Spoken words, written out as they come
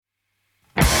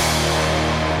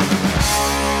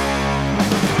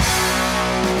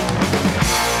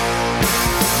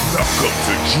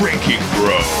Drinking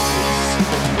Bros.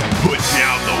 Put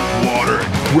down the water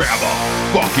and grab a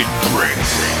fucking drink.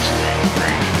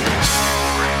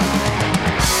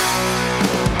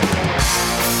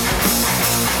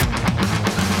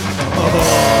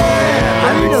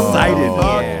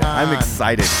 I'm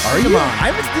excited. Are you?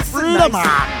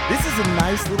 This is a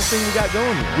nice little thing we got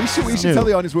going here. We should tell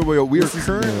the audience where we are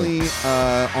currently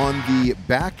on the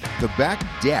back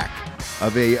deck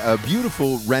of a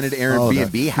beautiful rented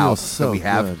Airbnb house that we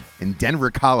have in Denver,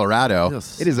 Colorado.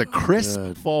 It is a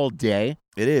crisp fall day.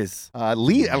 It is.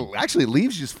 Actually,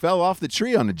 leaves just fell off the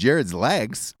tree onto Jared's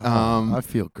legs. I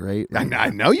feel great. I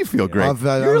know you feel great.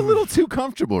 You're a little too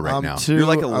comfortable right now. You're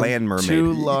like a land mermaid.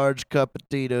 2 large cup of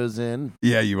Tito's in.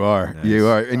 Yeah, you are. Nice. You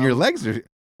are. And your legs are...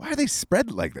 Why are they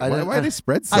spread like that? Why are they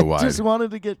spread so wide? I just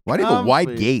wanted to get Why do you have a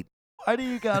wide gait? Why do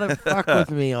you gotta fuck with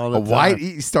me all the time? Wide?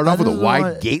 You start off with a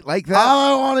wide gate like that?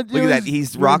 All I want to do Look at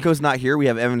that. Rocco's not here. We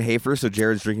have Evan Hafer, so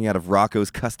Jared's drinking out of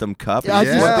Rocco's custom cup. Yeah,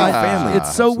 family.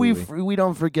 It's so we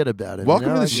don't forget about it.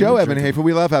 Welcome to the show, Evan Hafer.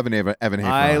 We love having Evan Hafer.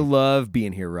 I love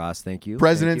being here, Ross. Thank you.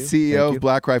 President, CEO of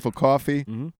Black Rifle Coffee.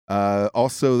 Mm-hmm.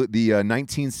 Also the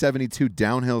 1972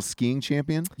 downhill skiing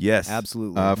champion. Yes.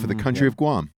 Absolutely. For the country of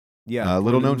Guam. Yeah.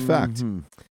 Little known fact.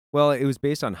 Well, it was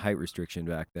based on height restriction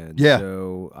back then. Yeah.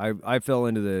 So I fell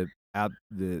into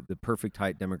the perfect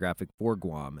height demographic for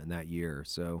Guam in that year.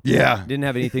 So yeah, it didn't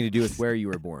have anything to do with where you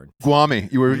were born. Guami.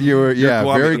 You were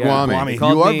Guami. Very Guami.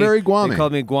 You are very Guami. They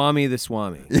called me Guami the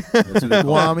Swami.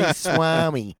 Guami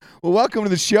Swami. Well, welcome to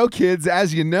the show, kids.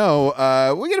 As you know,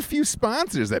 we got a few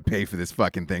sponsors that pay for this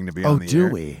fucking thing to be on the air. Oh,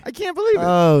 do we? I can't believe it.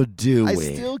 Oh, do we? I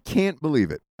still can't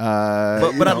believe it.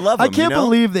 But I love them. I can't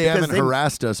believe they because haven't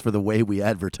harassed us for the way we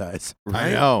advertise.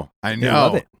 Right? I know.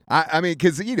 love it. I mean,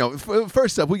 because,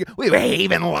 first up, we have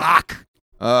Haven Lock.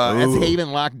 That's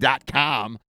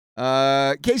havenlock.com.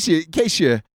 In case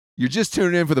you're just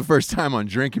tuning in for the first time on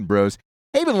Drinking Bros,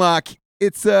 Haven Lock,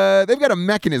 they've got a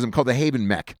mechanism called the Haven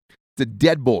Mech. It's a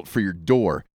deadbolt for your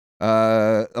door.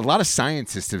 A lot of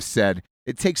scientists have said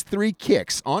it takes 3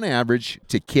 kicks on average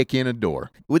to kick in a door.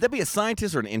 Would that be a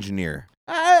scientist or an engineer?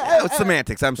 It's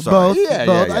semantics. I'm sorry. Both.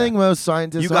 Yeah. I think most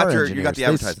scientists You got are the engineers.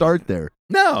 advertisement. They start there.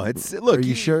 No, look. Are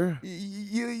you sure?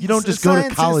 You don't just go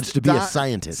to college to be a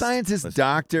scientist. Scientists,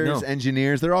 doctors,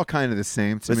 engineers, they're all kind of the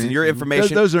same to me. Your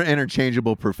information... Those are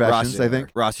interchangeable professions, I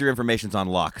think. Ross, your information's on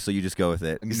lock, so you just go with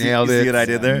it. Nailed it. See what I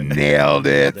did there? Nailed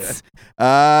it.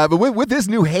 But with this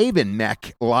new Haven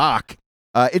Mech lock,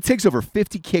 it takes over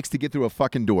 50 kicks to get through a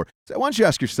fucking door. So why don't you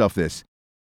ask yourself this.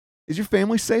 Is your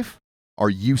family safe? Are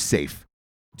you safe?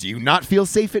 Do you not feel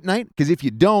safe at night? Because if you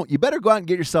don't, you better go out and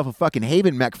get yourself a fucking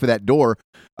Haven Mech for that door.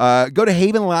 Go to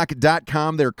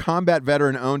havenlock.com. They're combat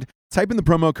veteran owned. Type in the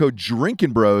promo code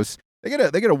Drinking Bros. They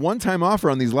get a one-time offer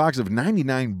on these locks of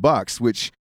 $99,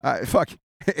 which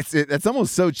that's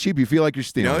almost so cheap you feel like you're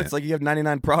stealing. It's like you have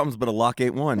 99 problems, but a lock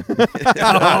ain't one. Dude,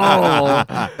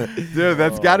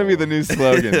 that's got to be the new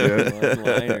slogan,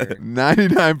 dude.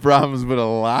 99 problems, but a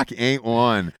lock ain't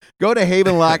one. Go to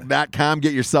havenlock.com,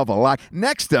 get yourself a lock.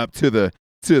 Next up to the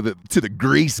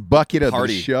grease bucket of the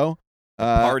show.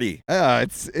 Party.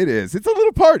 It is. It's a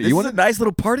little party. This is a nice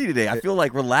little party today. I feel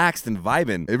like relaxed and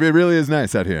vibing. It really is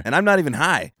nice out here. And I'm not even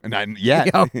high. And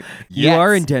yet. You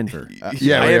are in Denver.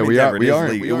 We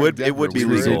are. It would be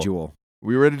residual.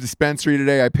 We were at a dispensary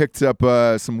today. I picked up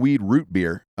some weed root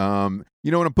beer. You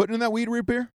know what I'm putting in that weed root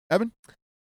beer, Evan?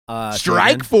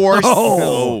 Strike Force.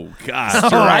 Oh, God.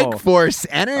 Strike Force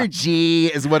Energy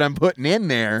is what I'm putting in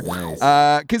there.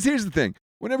 Because here's the thing.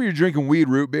 Whenever you're drinking weed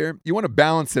root beer, you want to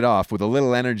balance it off with a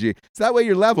little energy, so that way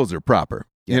your levels are proper.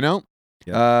 Yep. You know,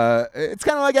 it's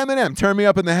kind of like Eminem. Turn me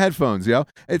up in the headphones, yo.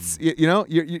 It's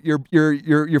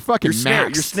you're fucking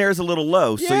max. Your snare's a little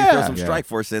low, so you throw some Strike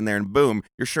Force in there, and boom,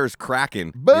 your shire's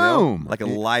cracking. Boom, like a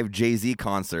live Jay-Z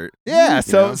concert. Yeah.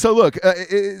 So look,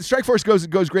 Strike Force goes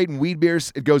great in weed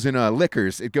beers. It goes in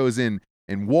liquors. It goes in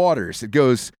waters. It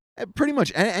goes. Pretty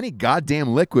much any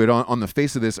goddamn liquid on the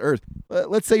face of this earth.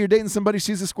 Let's say you're dating somebody,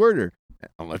 she's a squirter.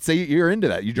 Let's say you're into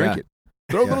that. You drink it.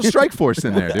 Throw a little Strike Force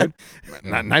in there, dude.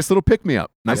 Nice little pick-me-up.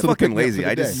 I'm fucking lazy.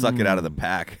 I just suck it out of the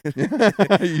pack.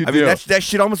 I mean, that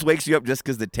shit almost wakes you up just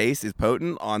because the taste is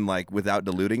potent without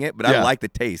diluting it. But I like the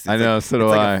taste. I know, so do I.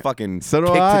 It's like a fucking kick to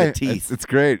the teeth. It's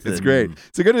great. It's great.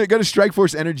 So go to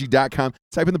strikeforceenergy.com.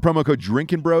 Type in the promo code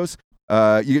Drinking Bros.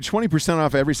 You get 20%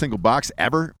 off every single box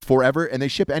forever, and they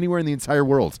ship anywhere in the entire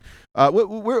world.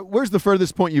 Where's the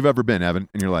furthest point you've ever been, Evan,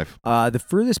 in your life? The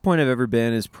furthest point I've ever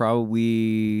been is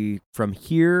probably from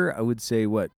here. I would say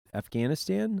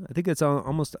Afghanistan. I think that's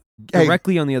almost Hey,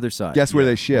 directly on the other side. Guess where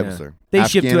they ship? Yeah. They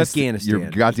ship to Afghanistan. You're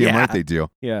goddamn right they do.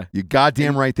 Yeah. You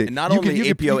goddamn right they. And not you only can,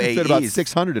 you can fit about APOAEs.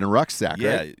 600 in a rucksack,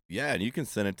 Yeah, right? yeah, and you can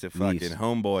send it to fucking Jeez.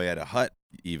 homeboy at a hut.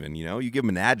 Even you give him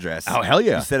an address. Oh hell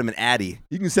yeah! You send him an Addy.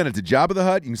 You can send it to Jabba the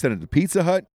Hutt. You can send it to Pizza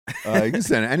Hut. You can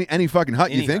send it any fucking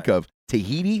hut you Any think hut. of.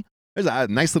 Tahiti. There's a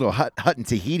nice little hut in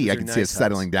Tahiti. Those I are can nice see us huts.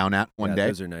 settling down at one day.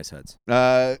 Those are nice huts.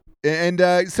 So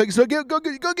go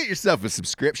get yourself a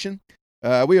subscription.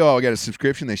 We all got a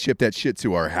subscription. They ship that shit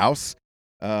to our house.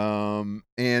 And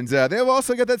they've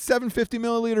also got that 750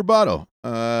 milliliter bottle.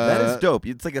 That is dope.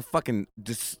 It's like a fucking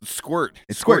squirt.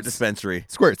 It Squirt squirts. dispensary.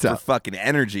 Squirts For out. fucking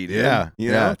energy, dude. Yeah,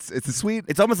 You yeah. know? It's a sweet.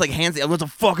 It's almost like hands. What's a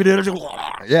fucking energy?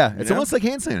 Yeah, it's know? almost like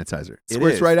hand sanitizer. It It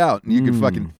squirts is. right out, and you can Mm.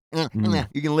 fucking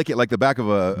you can lick it like the back of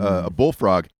a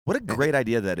bullfrog. What a great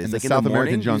idea that is. In the Like South in the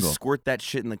morning, American jungle. you squirt that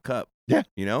shit in the cup. Yeah.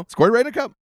 You know? Squirt it right in a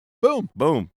cup. Boom.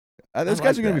 Boom. Those I guys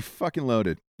like are gonna that. be fucking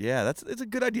loaded. Yeah, it's a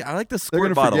good idea. I like the They're squirt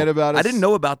gonna bottle. forget about us. I didn't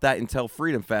know about that until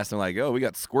Freedom Fest. I'm like, oh, we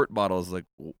got squirt bottles. Like,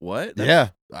 what? Yeah.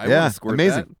 I Yeah. wanna squirt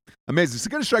Amazing. that. Amazing. So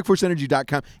go to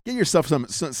strikeforceenergy.com. Get yourself some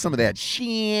of that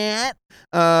shit.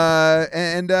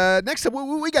 And next up,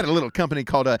 we got a little company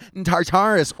called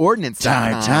Tartarus Ordnance.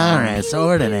 Tartarus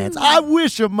Ordinance. I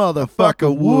wish a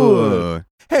motherfucker would.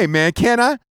 Hey man, can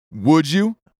I? Would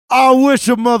you? I wish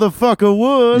a motherfucker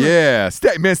would. Yeah.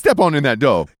 Step on in that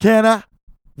door. Can I?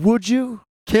 Would you?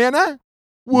 Can I?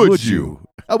 Would you?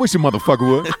 I wish a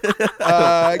motherfucker would.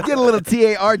 Get a little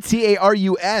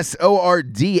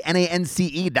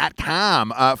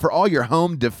TARTARUSORDNANCE.com for all your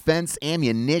home defense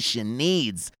ammunition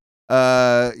needs.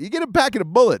 You get a packet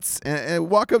of bullets and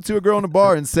walk up to a girl in a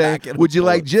bar and say, Packet of would you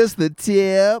like bullets. just the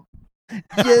tip?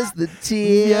 Just the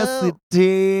tip? Yes, it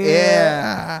did.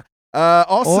 Yeah.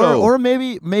 Also, or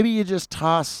maybe you just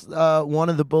toss one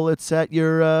of the bullets at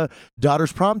your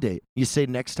daughter's prom date. You say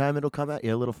next time it'll come at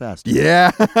you a little faster.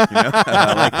 yeah.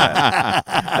 I like that.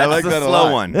 I like That's that a a slow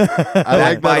lot. one. I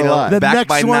like that a lot. The Back next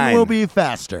by one 9. will be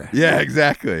faster. Yeah,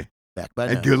 exactly. Back by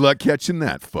And 9. good luck catching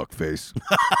that, fuckface.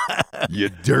 you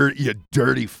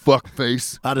dirty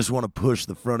fuckface. I just want to push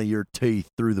the front of your teeth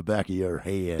through the back of your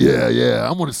head. Yeah.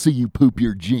 I want to see you poop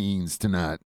your jeans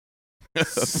tonight,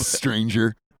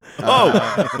 stranger. Oh,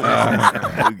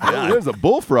 God. There's a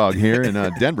bullfrog here in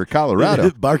Denver,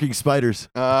 Colorado. Barking spiders.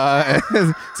 So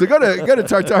go to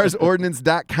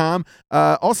tartarsordnance.com.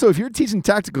 Also, if you're teaching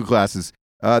tactical classes,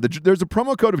 there's a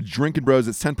promo code of Drinking Bros.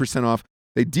 It's 10% off.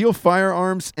 They deal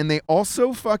firearms, and they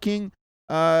also fucking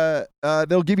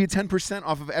they'll give you 10%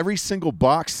 off of every single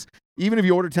box, even if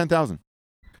you order 10,000.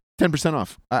 10%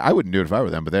 off. I wouldn't do it if I were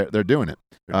them, but they're doing it.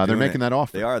 They're doing making it. that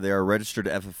offer. They are registered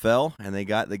to FFL, and they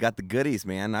got the goodies,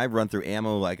 man. I run through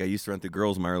ammo like I used to run through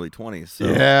girls in my early 20s. So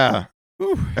Yeah.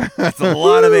 that's a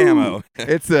lot of ammo.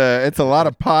 It's a lot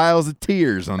of piles of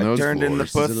tears on I those turned in the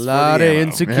floors. puss There's a for lot the of ammo.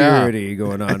 insecurity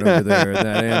going on over there in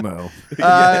that ammo.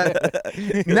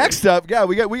 Next up, yeah,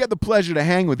 we got the pleasure to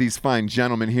hang with these fine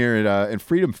gentlemen here at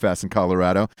Freedom Fest in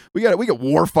Colorado. We got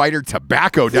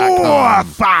warfightertobacco.com.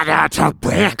 Warfighter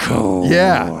Tobacco.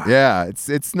 Yeah.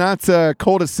 It's not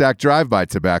cul-de-sac drive-by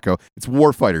tobacco. It's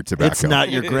warfighter tobacco. It's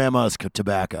not your grandma's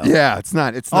tobacco. Yeah, it's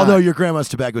not. It's Although not. your grandma's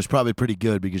tobacco is probably pretty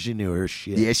good because she knew her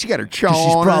shit. Yeah, she got her chaw 'Cause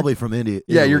she's on her. probably from India.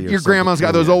 Yeah, Italy or your grandma's got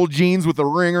something. those old jeans with the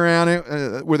ring around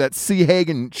it, where that Sea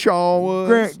Hagen chaw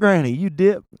was. Granny, you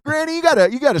dip. Granny, you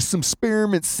got some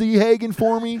spearmint Sea Hagen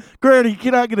for me? Granny,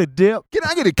 can I get a dip? Can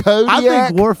I get a Kodiak? I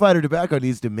think Warfighter Tobacco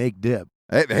needs to make dip.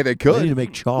 Hey, they They could. need to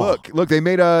make chaw. Look, they've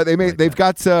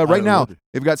got right now,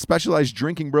 they've got specialized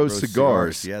Drinking Bros Bros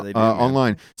cigars cigars. Yeah, they do, man.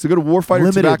 online. So go to limited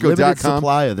warfightertobacco.com.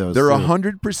 supply of those. They're too.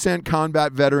 100%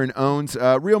 combat veteran owned.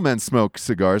 Real men smoke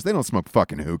cigars. They don't smoke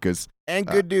fucking hookahs. And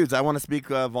good dudes. I want to speak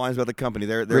volumes about the company.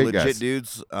 They're Great legit guys.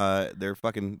 dudes. They're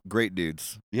fucking great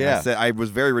dudes. Yeah. I was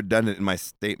very redundant in my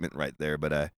statement right there,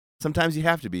 but sometimes you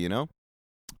have to be, you know?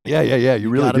 Yeah. You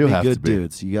really gotta do be have good to be.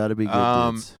 dudes. You got to be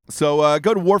good dudes. So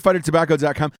go to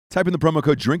warfightertobacco.com. Type in the promo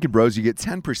code Drinking Bros. You get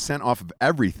 10% off of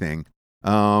everything.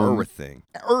 Everything.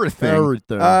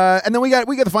 Everything. And then we got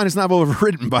the finest novel ever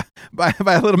written by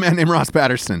a little man named Ross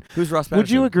Patterson. Who's Ross Patterson? Would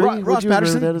you agree? Ross Would you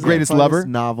Patterson, agree that is greatest the finest lover?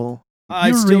 novel. I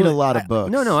You still- read a lot of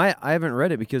books. No, I haven't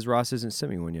read it because Ross hasn't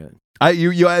sent me one yet.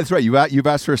 That's right. You've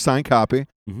asked for a signed copy.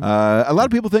 Mhm. A lot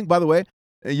of people think, by the way,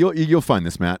 you'll find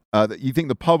this, Matt. That you think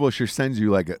the publisher sends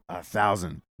you like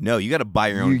 1,000. No, you got to buy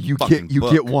your own You fucking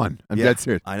book. get one. I'm Yeah, dead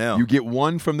serious. I know. You get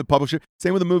one from the publisher.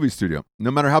 Same with the movie studio. No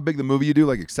matter how big the movie you do,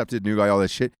 like Accepted, New Guy, all that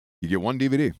shit, you get one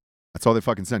DVD. That's all they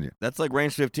fucking send you. That's like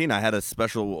Range 15. I had a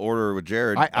special order with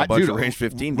Jared. I a bunch dude, of Range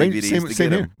 15 Range- DVDs same to here.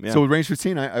 get 'em. Yeah. So with Range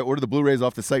 15, I ordered the Blu-rays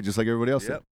off the site just like everybody else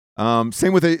Yep. did.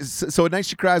 Same with so at night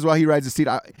she cries while he rides the seat.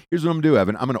 Here's what I'm gonna do,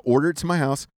 Evan. I'm gonna order it to my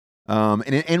house. And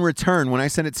in return, when I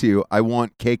send it to you, I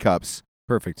want K-Cups.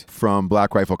 Perfect. From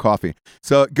Black Rifle Coffee.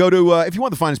 So go to, if you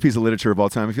want the finest piece of literature of all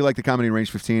time, if you like the comedy Range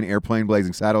 15, Airplane,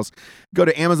 Blazing Saddles, go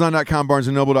to Amazon.com,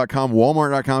 BarnesandNoble.com,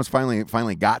 Walmart.com. It's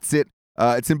finally got it.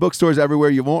 It's in bookstores everywhere.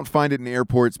 You won't find it in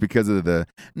airports because of the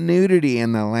nudity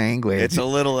in the language. It's a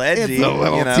little edgy. It's a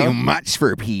little you know? too much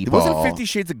for people. Wasn't 50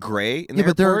 Shades of Grey in the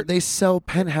but airport? they sell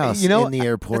Penthouse You know, in the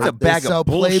airport. that's a bag they of sell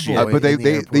bullshit. Playboy but in the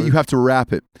airport. you have to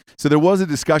wrap it. So there was a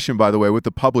discussion, by the way, with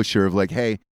the publisher of like,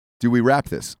 hey, do we wrap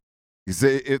this?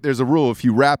 There's a rule, if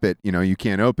you wrap it, you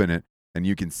can't open it and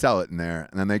you can sell it in there.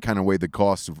 And then they kind of weighed the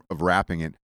cost of wrapping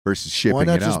it versus shipping Why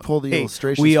not it just out. pull the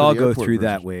illustrations? We for all the go airport through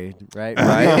version? that way, right?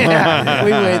 Yeah.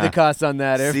 We weigh the cost on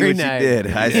that See every what you night. did.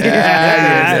 I see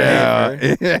Yeah. what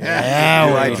you did.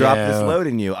 Yeah, I we dropped do. this load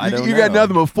in you. I don't You know. got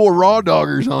nothing but 4 raw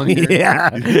doggers on you. Yeah.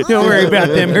 Don't worry about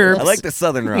them herbs. I like the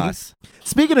Southern Ross.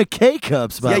 Speaking of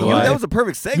K-Cups, by the way. that was a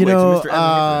perfect segue You know, to Mr. Evan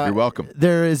Hafer. You're welcome.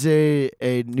 There is a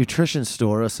nutrition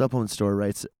store, a supplement store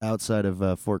right outside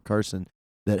of Fort Carson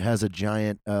that has a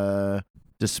giant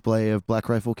display of Black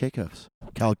Rifle K-Cups.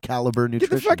 Caliber Get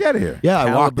Nutrition. the fuck out of here. Yeah,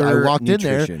 I walked Caliber in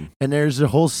there, Nutrition. and there's a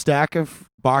whole stack of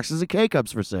boxes of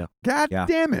K-Cups for sale. God Yeah.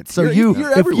 damn it. So you're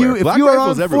if everywhere. you Black are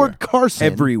Rifle's on everywhere. Fort Carson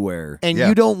Everywhere. and Yeah.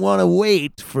 you don't want to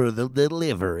wait for the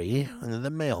delivery, the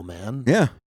mailman, Yeah.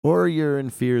 or you're in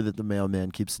fear that the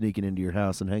mailman keeps sneaking into your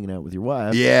house and hanging out with your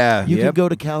wife, Yeah. you can Yep. go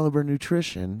to Caliber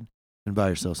Nutrition and buy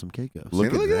yourself some K-Cups.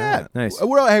 Look at that. Nice.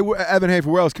 Evan Hafer,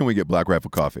 where else can we get Black Rifle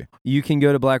coffee? You can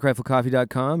go to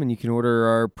blackriflecoffee.com and you can order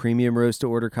our premium roast to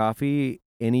order coffee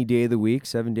any day of the week,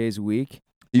 7 days a week.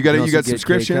 You got can you also got get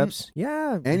subscriptions K-Cups.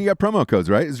 Yeah. and you got promo codes,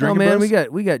 right? Is Oh Drinking man, Bros?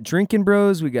 we got Drinking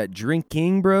Bros, we got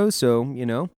Drinking Bros, so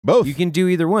both. you can do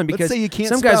either one Let's because say you can't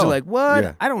some guys spell. are like, "What?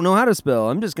 Yeah. I don't know how to spell.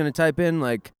 I'm just going to type in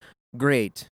like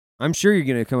great." I'm sure you're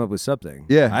going to come up with something.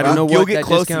 Yeah. I don't know You'll what get that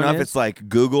close discount enough. is. It's like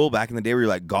Google back in the day where you're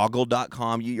like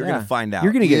goggle.com. You're Yeah. going to find out.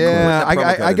 You're going to get Yeah, Put that promo I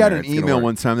code I in got there. an It's gonna email work.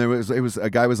 one time. It was a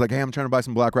guy was like, "Hey, I'm trying to buy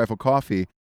some Black Rifle coffee."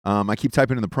 I keep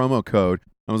typing in the promo code.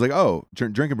 I was like, "Oh,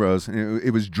 Drinking Bros." And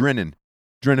it was Drennan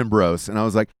Bros. And I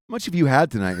was like, "How much have you had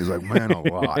tonight?" He was like, "Man, a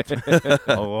lot,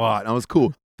 a lot." And I was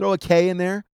cool. Throw a K in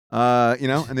there, and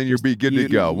then you'll be good to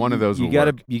go. One of those. You will got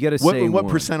work. to say What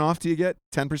one. percent off do you get?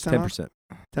 10% off. 10%.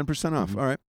 10% off. Mhm. All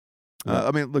right. Yeah.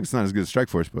 I mean, look, it's not as good as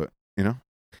Strikeforce, but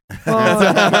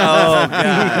Oh,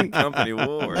 God. Company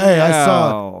war. Hey,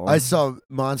 Wow. I saw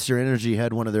Monster Energy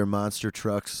had one of their monster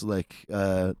trucks, like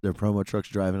their promo trucks,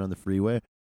 driving on the freeway,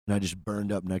 and I just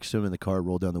burned up next to him, and the car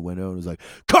rolled down the window and was like,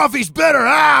 "Coffee's better!"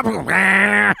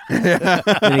 And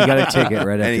you got a ticket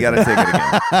right after And you got to take it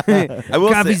again. I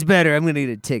will Coffee's say, better. I'm going to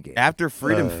get a ticket. after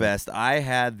Freedom Fest, I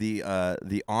had the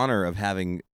honor of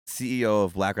having CEO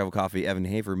of Black Rifle Coffee, Evan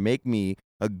Hafer, make me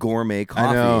a gourmet coffee.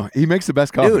 I know he makes the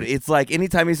best coffee. Dude, it's like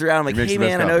anytime he's around, I'm like, He makes hey the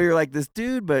best man, I know coffee. you're like this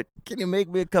dude, but can you make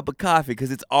me a cup of coffee?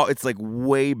 Because it's like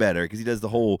way better because he does the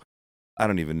whole, I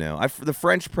don't even know. The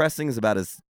French pressing is about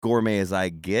as gourmet as I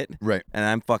get, right. and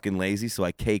I'm fucking lazy, so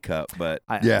I K-cup. But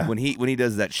Yeah. when he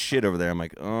does that shit over there, I'm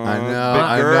like, oh, I know. big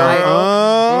I girl.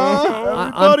 know. I'm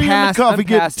Everybody in the past, coffee I'm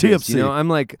getting past this, tipsy. I'm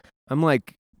like,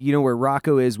 where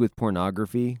Rocco is with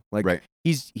pornography. Like, Right.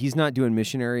 he's not doing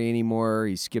missionary anymore.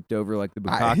 He's skipped over like the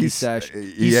Bukkake He's sesh.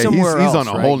 yeah, somewhere he's else, on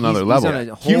a right? whole nother He's level. on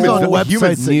a whole Humans, on humans,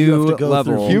 websites that you have to new go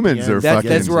level. through. Humans are That's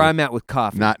fucking where I'm at with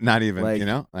coffee. not even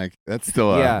Like- like that's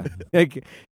still yeah, like,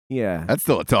 yeah. that's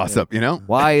still a toss up,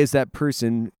 Why is that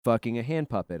person fucking a hand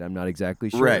puppet? I'm not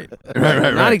exactly sure. Right.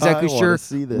 right. Not exactly I wanna sure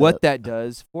see that. what that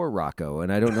does for Rocco,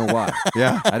 and I don't know why.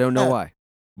 Yeah. I don't know why.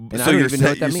 And I So don't you're even know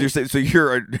what that saying, means. so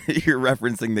you're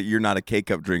referencing that you're not a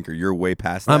K-cup drinker. You're way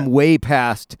past that. I'm way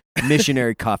past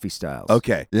missionary coffee styles.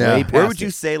 Okay. Yeah. Way Where past would you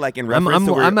it. say, like, in I'm reference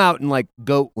to where I'm out in like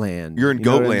goat land. you're in You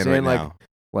know goat what I'm land right saying? now?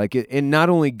 Like in not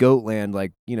only goat land,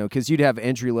 like, because you'd have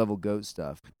entry level goat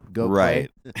stuff. Goat Right.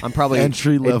 play. I'm probably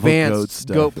Entry-level advanced goat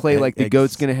stuff. goat play. Like the Ex-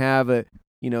 goat's gonna have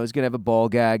it's gonna have a ball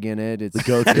gag in it. It's The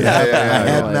goat's gonna Yeah, have yeah, yeah, a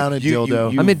yeah. head-mounted You-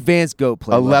 dildo. I'm advanced goat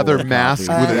play. A level leather with mask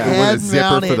coffee. with a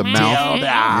zipper for the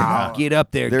mouth. Get up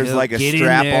there. There's goat. like a Get in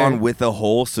strap there. on with a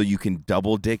hole so you can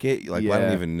double dick it. Like, I don't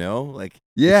Yeah. even know. Like,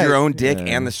 Yeah. it's your own dick Yeah.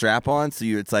 and the strap on, so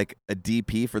it's like a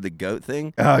DP for the goat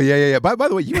thing. Oh yeah. By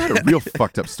the way, you had a real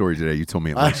fucked up story today. You told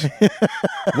me at lunch.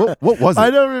 What was it? I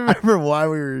don't remember why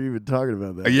we were even talking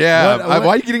about that. Yeah, What- why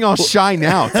are you getting all shy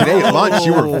now? Today at lunch,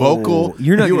 you were vocal.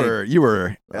 You're not You gonna-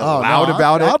 were Oh, loud no,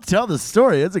 about I'll it. tell the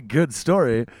story. It's a good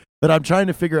story, but I'm trying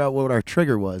to figure out what our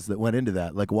trigger was that went into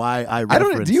that. Like why I I don't know.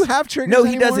 referenced. Do you have triggers? No, he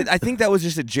anymore? doesn't. I think that was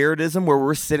just a Jaredism where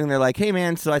we're sitting there like, hey,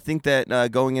 man, so I think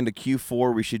that going into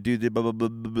Q4, we should do the blah, blah, blah,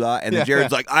 blah, blah. And then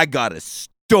Jared's like, I got a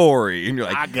story, and you're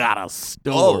like, I got a oh,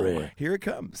 story. here it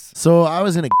comes. So I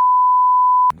was in a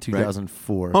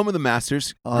 2004 Home of the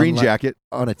Masters, On green like- jacket.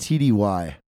 on a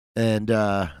TDY, and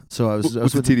so I was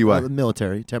What's with the TDY?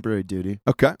 military, temporary duty.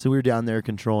 Okay. So we were down there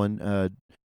controlling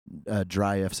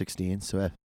dry F-16. So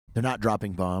they're not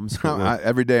dropping bombs. but we're-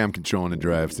 Every day I'm controlling a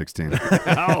dry F-16.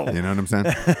 You know what I'm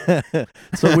saying?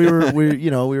 So we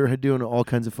were doing all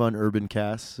kinds of fun urban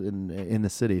casts in the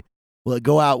city. Well, I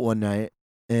go out one night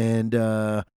and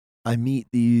I meet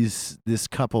this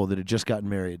couple that had just gotten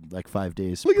married like 5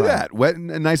 days. Look at prior. that. Wet,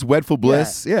 a nice wetful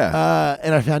bliss. Yeah.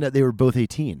 And I found out they were both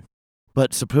 18,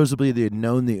 but supposedly they had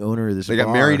known the owner of this. They got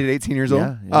bar. married at 18 years old?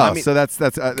 Yeah, yeah. Oh, I mean, so that's they're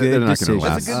not going to decision.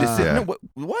 last. That's a good decision. Yeah.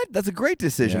 No, what? That's a great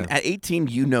decision. Yeah. At 18,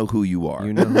 you know who you are.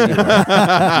 You know who you are. You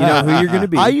know who you're going to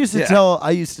be. I used to Yeah.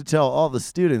 tell all the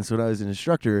students when I was an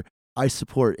instructor, I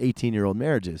support 18-year-old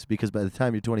marriages because by the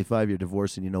time you're 25, you're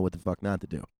divorced and you know what the fuck not to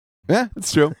do. Yeah,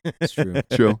 that's true. It's true.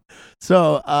 True.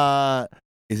 So,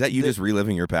 Is that you just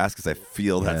reliving your past? Because I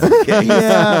feel that's Yeah. the case.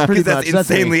 Yeah, pretty 'Cause much. that's That's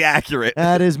me. insanely accurate.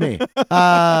 that is me.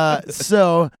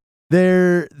 So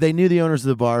they knew the owners of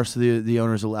the bar, so the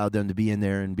owners allowed them to be in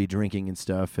there and be drinking and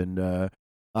stuff. And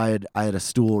I had a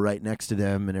stool right next to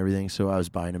them and everything, so I was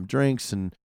buying them drinks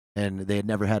and they had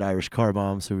never had Irish car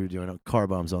bombs, so we were doing car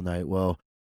bombs all night. Well,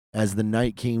 as the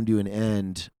night came to an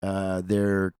end,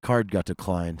 their card got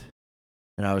declined,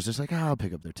 and I was just like, I'll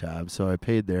pick up their tab. So I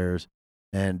paid theirs.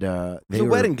 And they a were,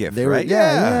 wedding gift, they were, right?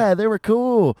 Yeah, they were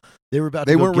cool. They were about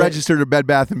They to go weren't get- registered at Bed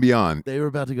Bath & Beyond. They were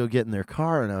about to go get in their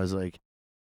car, and I was like,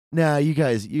 "Nah, you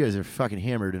guys are fucking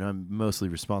hammered, and I'm mostly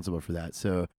responsible for that.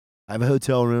 So I have a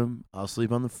hotel room. I'll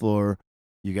sleep on the floor.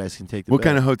 You guys can take the What bed."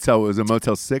 kind of hotel? Was it a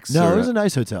Motel 6? No, or it was a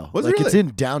nice hotel. Was it like it's really?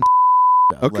 in down.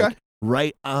 Okay. like,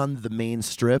 right on the main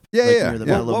strip. Yeah, like yeah, near the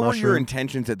yeah. middle of What were your Mushroom.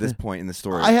 intentions at this point in the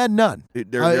story? I had none.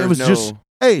 It it was no, just,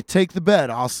 hey, take the bed.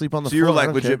 I'll sleep on the so floor. you were I like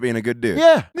don't legit care. being a good dude.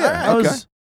 Yeah, Yeah, I okay. was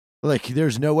like,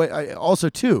 there's no way. Also,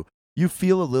 too, you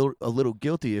feel a little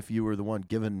guilty if you were the one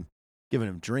giving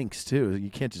him drinks too. You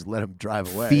can't just let him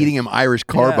drive away. feeding him Irish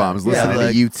car Yeah, bombs, yeah, listening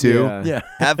like- to you two. Yeah. Yeah.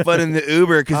 Have fun in the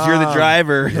Uber because you're the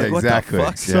driver. yeah, Like, what exactly. the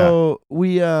fuck? Yeah. So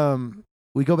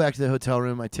we go back to the hotel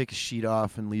room. I take a sheet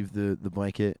off and leave the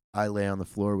blanket. I lay on the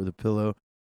floor with a pillow.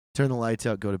 Turn the lights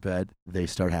out. Go to bed. They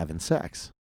start having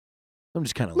sex. I'm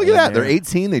just kind of Look at that. They're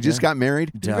 18. They just Yeah. got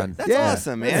married. Done. That's Yeah.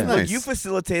 awesome, man. That's Look, nice. you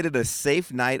facilitated a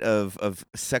safe night of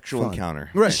sexual Fun. encounter.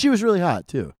 Right. She was really hot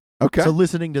too. Okay. So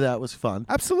listening to that was fun.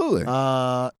 Absolutely.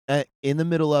 In the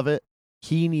middle of it,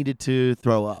 he needed to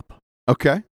throw up.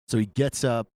 Okay. So he gets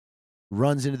up,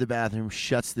 runs into the bathroom,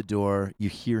 shuts the door. You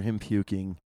hear him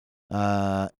puking.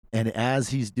 And as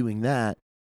he's doing that,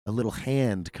 a little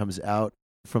hand comes out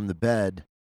from the bed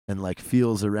and like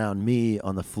feels around me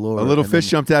on the floor. A little and fish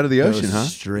then jumped out of the goes ocean, huh?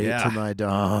 Straight Yeah. to my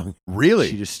dong. She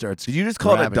Really? just starts. Did you just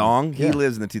call it a grabbing- dong? He Yeah.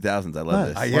 lives in the 2000s. I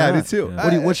love Nice. this. Yeah, I do not? too.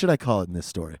 Yeah. What should I call it in this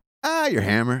story? Your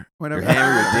hammer. Whatever. Your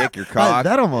hammer, your dick, your cock,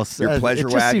 That almost your it pleasure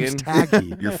just seems wagon,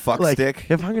 tacky. your fuck Like, stick,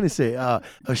 If I'm gonna say,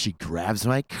 oh, she grabs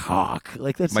my cock,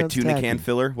 like that my sounds tuna tacky. can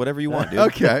filler, whatever you want, dude.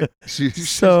 Okay.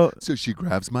 So So she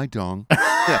grabs my dong.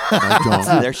 My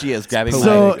dong. There she is, grabbing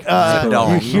So my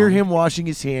dong. you hear him washing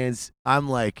his hands. I'm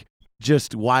like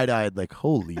just wide-eyed, like,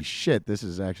 holy shit, this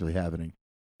is actually happening.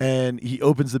 And he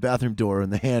opens the bathroom door,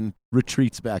 and the hand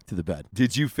retreats back to the bed.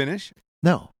 Did you finish?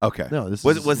 No, Okay. no, this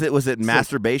Was is, was it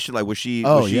masturbation? Like was she?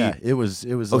 Oh was she, yeah, it was.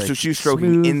 Oh, like so she was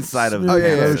stroking smooth, inside of smooth Oh, yeah,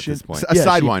 yeah, at motion. this point. A Yeah,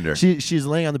 sidewinder. She's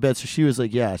laying on the bed, so she was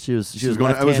like, yeah, she was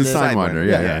going. It was a left-handed. sidewinder.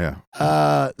 Yeah,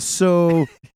 yeah. So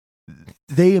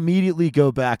they immediately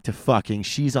go back to fucking.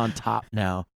 She's on top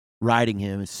now, riding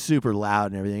him. It's super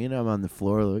loud and everything. And I'm on the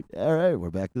floor, like, all right,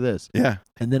 we're back to this. Yeah.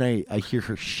 And then I hear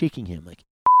her shaking him, like,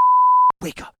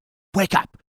 wake up, wake up,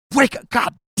 wake up.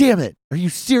 God damn it. Are you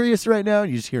serious right now?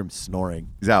 And you just hear him snoring.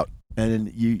 He's out. And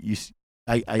then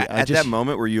I At just, that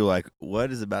moment, were you like,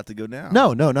 "What is about to go down"?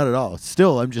 No, not at all.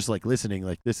 Still, I'm just like listening,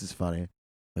 like, this is funny.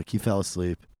 Like, he fell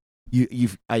asleep.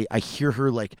 I hear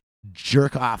her like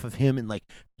jerk off of him and like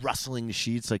rustling the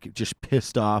sheets, like just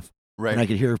pissed off. Right. And I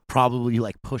could hear her probably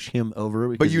like push him over.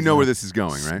 But because you he's, know where like, this is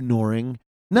going, right? Snoring.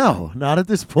 No, not at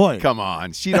this point. Come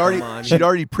on. She'd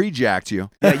already pre-jacked you.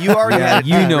 Yeah, you already Yeah, had.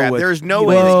 you it know wrapped. what- There's no you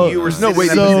way know- that you were. There's no sitting way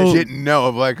in that that you position. didn't know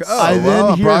of like, oh, I well, then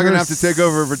I'm hear probably her gonna have to take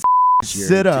over for.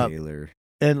 Sit up. Taylor.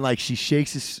 And like she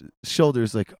shakes his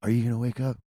shoulders, like, "Are you gonna wake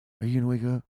up? Are you gonna wake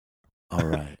up?" All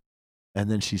right. And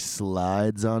then she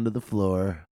slides onto the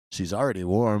floor. She's already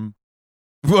warm.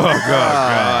 Oh,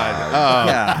 God. Oh,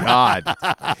 Yeah.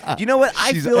 God. You know what?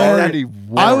 I She's feel like already that.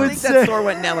 warm. I I don't would think say- that story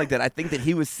went down like that. I think that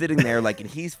he was sitting there like, and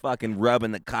he's fucking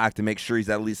rubbing the cock to make sure he's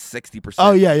at least 60%.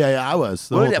 Oh yeah. I was.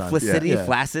 The What whole was that? time. Flaccidity, Yeah.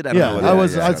 flaccid? I don't Yeah, know what I that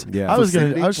was. is. I was gonna. I was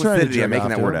trying to Flaccidity. jerk I'm making off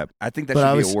that to word her. up. I think that But should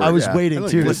I be was. a word. I was Yeah. waiting I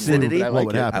like too. it. to see what Flaccidity? I what like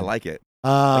would it. I happen. like it.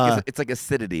 Uh, It's like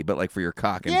acidity, but like for your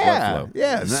cock and Yeah. blood flow.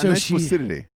 Yeah. So Nice she-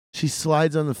 lucidity. she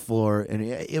slides on the floor, and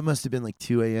it must have been like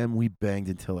 2 a.m. We banged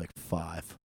until like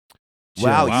 5.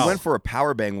 Wow, Just- you went for a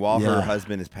power bang while her Yeah.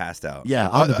 husband is passed out. Yeah,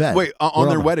 on the bed. Wait, on We're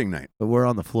their the- wedding night. But we're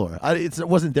on the floor. It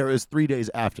wasn't there. It was 3 days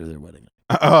after their wedding.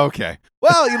 Oh, okay.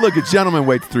 Well, you look, a gentleman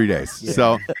waits 3 days. Yeah.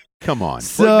 So, come on.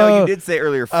 So Well, no, you did say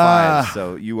earlier 5, uh,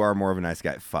 so you are more of a nice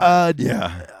guy at 5.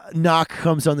 Yeah. knock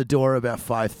comes on the door about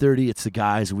 5:30. It's the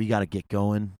guys. We got to get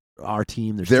going. Our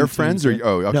team. There's They're 2 friends teams or there.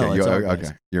 oh, okay, No, it's our okay,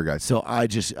 guys. your guys. So I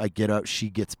get up. She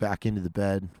gets back into the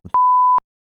bed,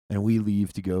 and we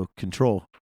leave to go control.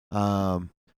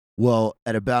 Well,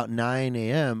 at about 9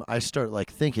 a.m., I start like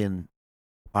thinking,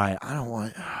 all right, I don't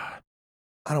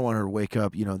want her to wake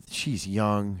up. You know, she's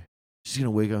young. She's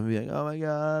gonna wake up and be like, oh my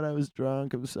God, I was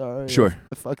drunk. I'm sorry. Sure.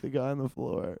 I fucked the guy on the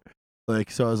floor. Like,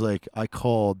 so I was like, I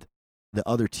called the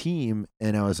other team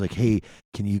and I was like, hey,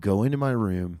 can you go into my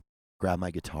room, grab my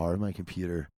guitar and my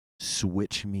computer,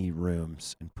 switch me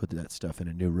rooms and put that stuff in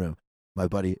a new room? My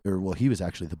buddy, he was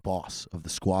actually the boss of the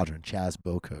squadron, Chaz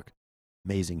Bocook.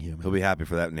 Amazing human. He'll be happy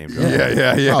for that name drop.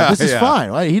 Yeah. Oh, this is yeah.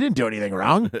 fine. He didn't do anything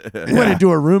wrong. He Yeah. went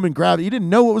into a room and grabbed it. He didn't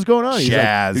know what was going on. He's like,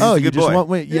 Chaz. He's oh, a you good just boy. want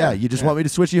me? Yeah, you just want me to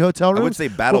switch you hotel I rooms? would say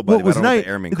battle What buddy, but I was don't know what nice? the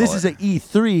airmen This call is it. an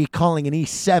E3 calling an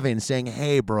E7 saying,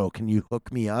 "Hey, bro, can you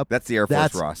hook me up?" That's the Air Force,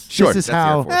 That's- Ross. Sure. This is That's the Air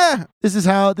how. Force. Eh, This is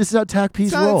how TAC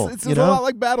Peace sounds- roll. It's you a know, lot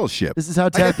like Battleship. this is how I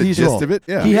TAC get the Peace gist roll. of it.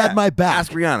 Yeah. He Yeah. had my back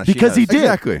Ask Rihanna. She because he knows. did.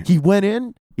 Exactly. He went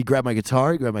in. He grabbed my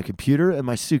guitar. He grabbed my computer and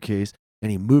my suitcase,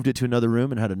 and he moved it to another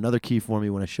room and had another key for me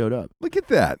when I showed up. Look at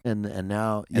that. And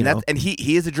now you And know, that's and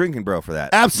he is a drinking bro for that.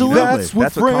 absolutely. That's what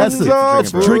That's what friends constitutes a are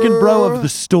drinking bro. for. drinking bro of the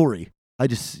story. I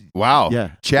just Wow.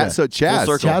 yeah. So Chaz.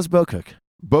 Full circle. Chaz Bocook.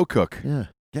 Bocook. Yeah,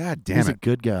 God damn he's a it.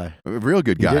 good guy. A real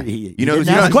good He guy. did- he You know didn't who's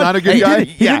ask not a good he guy? didn't-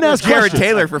 He didn't ask Jared questions.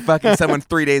 Taylor for fucking someone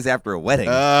 3 days after a wedding.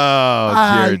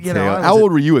 Oh, Jared you know, Taylor. I How wasn't-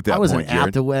 old were you at that I wasn't point, at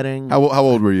Jared? the wedding. How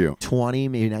old were you? 20,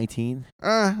 maybe 19.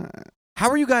 How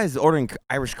are you guys ordering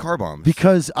Irish car bombs?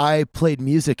 Because I played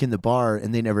music in the bar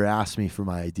and they never asked me for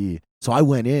my ID. So I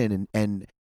went in and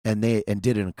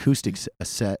did an acoustic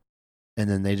set, and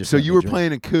then they just So let you me were drink.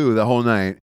 playing a coup the whole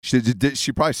night.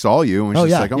 She probably saw you and was Oh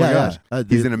just yeah, like, oh my yeah, gosh, yeah.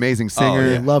 he's an amazing singer.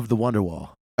 They loved the Wonderwall.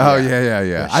 Oh,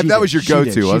 yeah. she That did. was your She did.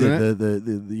 go-to, She wasn't did.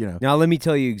 it? The you know. Now let me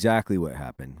tell you exactly what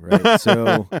happened. Right.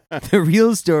 So the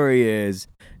real story is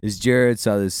Jared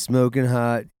saw this smoking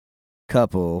hot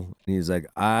couple, and he's like,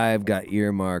 "I've got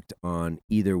earmarked on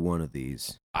either one of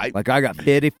these. I got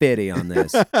 50-50 on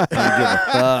this. I don't give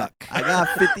a fuck." I got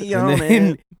 50 And on then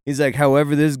it. he's like,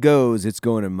 "However this goes, it's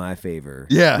going in my favor."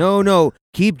 Yeah. No,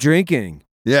 keep drinking.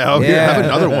 Yeah. Okay. Yeah. Have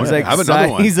another one. He's like, Have another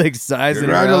one. He's like sizing her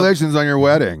up. Congratulations on your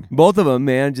wedding. Both of them,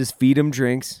 man, just feed them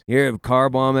drinks. Here, car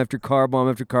bomb after car bomb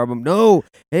after car bomb. No,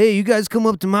 hey, you guys come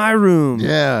up to my room.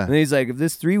 Yeah. And he's like, if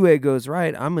this three-way goes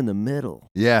right, I'm in the middle.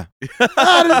 Yeah.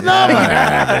 That is not what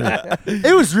happened.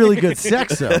 It was really good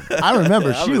sex though. I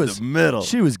remember I'm she in was the middle.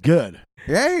 She was good.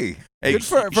 Hey. Hey, Good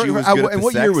for, she was good at and the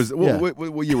what year sex? was Yeah.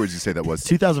 what year would you say that was?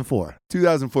 2004.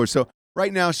 2004. So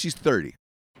right now she's 30.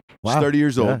 Wow. She's 30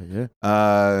 years old.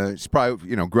 Yeah. She's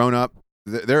probably grown up.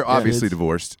 They're obviously kids.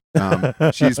 divorced.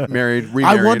 She's married,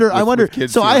 remarried. I wonder. with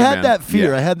kids So to I another had man. that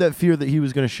fear. Yeah. I had that fear that he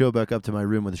was going to show back up to my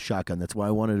room with a shotgun. That's why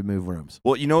I wanted to move rooms.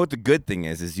 Well, you know what the good thing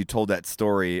is you told that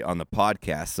story on the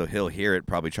podcast, so he'll hear it,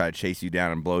 probably try to chase you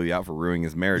down and blow you out for ruining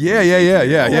his marriage. Yeah.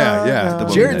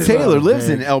 Well, Jared no. Taylor lives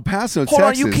Hey. in El Paso, Hold on,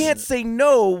 Texas. you can't say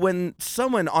no when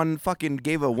someone on fucking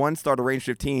gave a 1-star to Range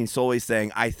 15 solely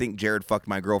saying, I think Jared fucked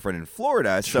my girlfriend in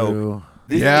Florida. So True.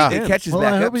 Yeah. it catches Well,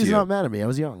 back I up hope to he's you. not mad at me. I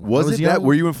was young. Was I it was that? young.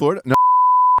 Were you in Florida? No.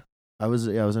 I was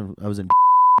in.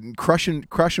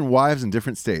 Crushing wives in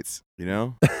different states. You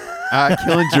know?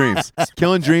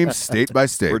 Killing dreams state by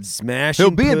state. We're Smashing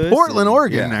He'll be in puss Portland, and-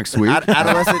 Oregon Yeah. next week.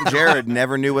 Adolescent Jared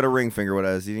never knew what a ring finger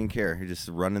was. He didn't care. He just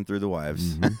running through the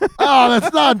wives. Oh,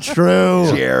 that's not true.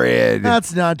 Jared.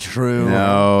 That's not true.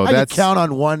 No, I that's can count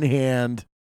on one hand.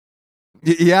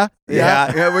 Yeah.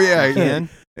 Well, yeah. Can.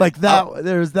 Like that.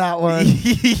 There's that one.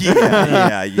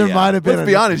 yeah. There might have been. Let's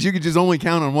be honest. You could just only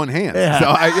count on one hand.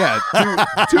 Yeah.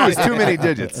 So two is too many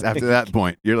digits. After that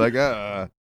point, you're like,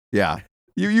 yeah.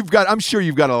 You've got. I'm sure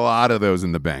you've got a lot of those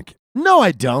in the bank. No,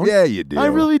 I don't. Yeah, you do. I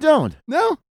really don't.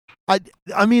 No.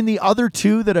 I mean, the other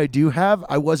two that I do have,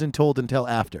 I wasn't told until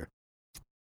after.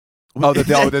 Oh,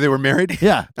 that they were married?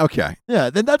 Yeah, Okay. yeah.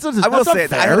 Then that's not, I will that's not say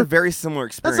fair. I had a very similar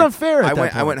experience. That's not fair.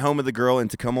 I went home with a girl in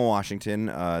Tacoma, Washington.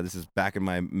 This is back in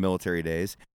my military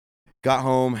days. Got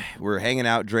home, we're hanging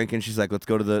out, drinking. She's like, "Let's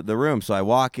go to the room." So I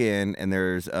walk in, and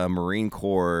there's a Marine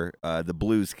Corps, the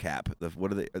blues cap.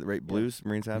 What are they? Right, blues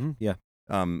Marines have. Yeah.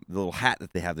 The little hat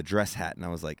that they have, the dress hat. And I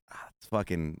was like, it's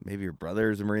fucking, maybe your brother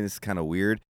is a Marine. This is kind of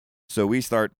weird. So we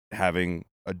start having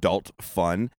adult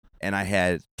fun, and I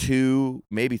had 2,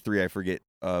 maybe 3, I forget,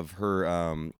 of her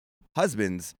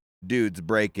husband's dudes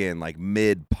break in like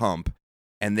mid pump.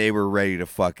 And they were ready to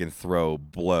fucking throw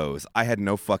blows. I had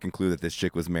no fucking clue that this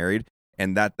chick was married.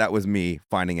 And that was me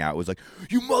finding out. It was like,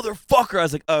 you motherfucker. I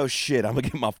was like, oh, shit. I'm going to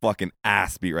get my fucking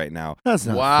ass beat right now. That's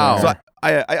not Wow. fair.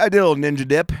 So I did a little ninja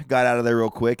dip, got out of there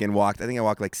real quick, and walked. I think I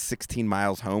walked like 16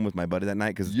 miles home with my buddy that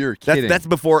night. Because You're kidding. that's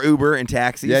before Uber and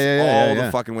taxis. Yeah, all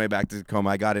the fucking way back to Tacoma.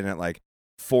 I got in at like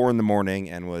 4 a.m.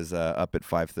 and was up at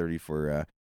 5:30 for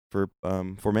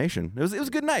formation. It was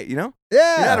a good night, you know?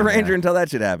 Yeah. You're not a ranger until that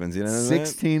shit happens, you know?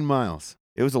 16 miles.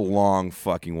 It was a long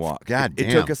fucking walk. God It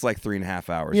damn. took us like 3.5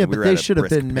 hours. Yeah, and we but were they at a should have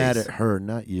brisk been mad pace. at her,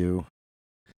 not you.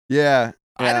 Yeah.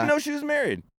 I didn't know she was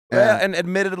married. Yeah. And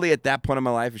admittedly, at that point in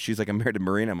my life, if she's like, I'm married to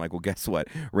Marine, I'm like, well, guess what?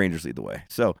 Rangers lead the way.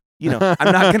 So, I'm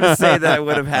not going to say that I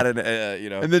would have had an,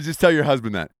 And then just tell your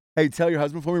husband that. Hey, tell your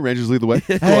husband for me. Rangers lead the way.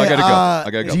 Hey, I gotta go. I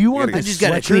gotta go. Do you want I this just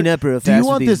gotta sweatshirt? clean up real Do you fast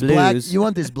want with this these black? blues. You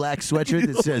want this black sweatshirt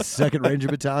that says Second Ranger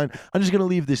Battalion? I'm just gonna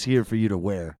leave this here for you to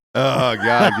wear. Oh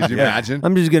God, could you imagine?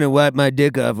 I'm just gonna wipe my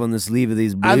dick off on the sleeve of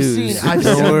these blues. I've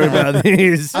Don't seen worry that. about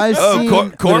these. I've seen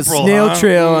Put a Corporal, snail huh?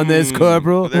 trail on this,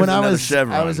 Corporal. There's when I another was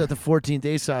chevron. at the 14th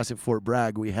ASOS at Fort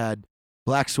Bragg. We had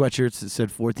black sweatshirts that said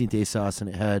 14th ASOS, and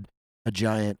it had a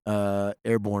giant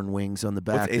airborne wings on the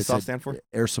back. What's that ASOS said stand for?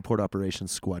 Air Support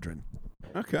Operations Squadron.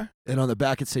 Okay. And on the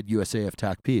back it said USAF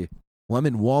TACP. Well, I'm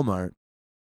in Walmart.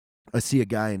 I see a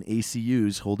guy in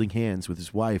ACUs holding hands with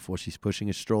his wife while she's pushing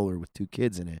a stroller with 2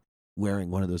 kids in it, wearing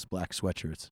one of those black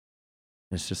sweatshirts.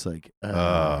 And it's just like,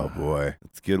 Oh boy.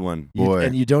 That's a good one. Boy.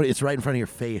 and you don't. It's right in front of your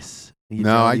face. You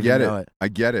No, don't I even get know it. I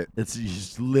get it. It's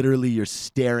just literally you're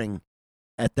staring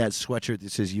at that sweatshirt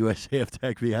that says USAF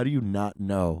TACP. How do you not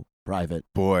know, Private?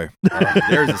 Boy.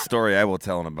 There's a story I will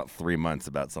tell in about 3 months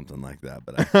about something like that,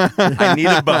 but I need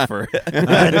a buffer.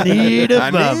 I need a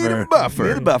I buffer. need a buffer.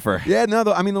 Need a buffer. Yeah, no,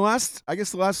 though. I mean, the last like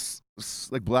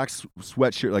black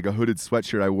sweatshirt, like a hooded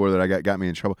sweatshirt I wore that I got me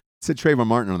in trouble. It said Trayvon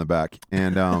Martin on the back,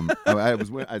 and I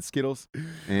had Skittles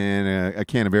and a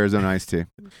can of Arizona iced tea.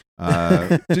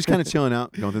 Just kind of chilling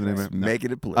out, going through the neighborhood. No.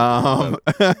 Making it political.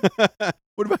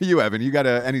 What about you, Evan? You got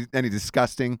any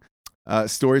disgusting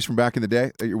stories from back in the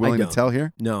day that you're willing to don't. tell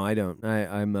here? No, I don't.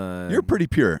 I'm. You're pretty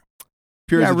pure.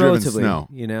 Pure yeah, as a driven relatively.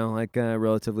 snow.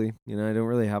 Relatively. I don't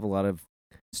really have a lot of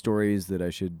stories that I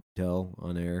should tell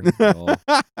on air at all.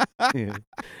 Yeah.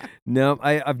 No,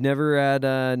 I've never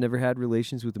had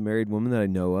relations with a married woman that I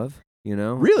know of.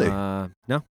 Really? No.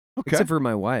 Okay. Except for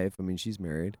my wife. I mean, she's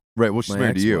married. Right. Well, she's My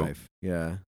married to you. ex-wife.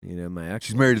 Yeah. My ex.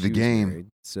 She's married to the game. Married,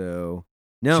 so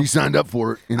no. She signed up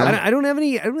for it. You know? I don't have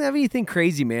anything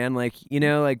crazy, man. Like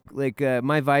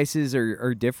my vices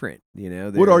are different.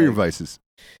 What are your vices?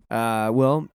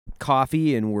 Well,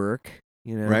 coffee and work.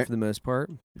 Right. For the most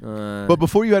part. But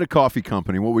before you had a coffee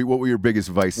company, what were your biggest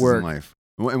vices Work. in life?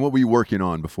 And what were you working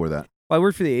on before that? Well, I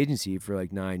worked for the agency for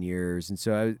like 9 years, and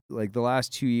so the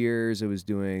last 2 years I was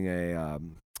doing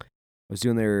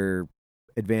their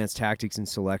advanced tactics and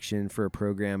selection for a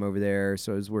program over there.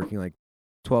 So I was working like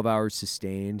 12 hours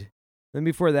sustained. Then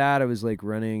before that, I was like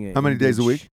running. How many days a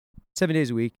week? 7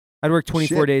 days a week. I'd work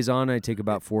 24 Shit. days on. I'd take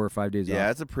about 4 or 5 days off. Yeah,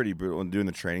 it's a pretty brutal one doing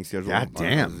the training schedule. God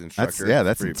damn. As an That's instructor,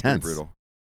 it's pretty intense. brutal.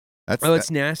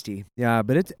 It's nasty. Yeah,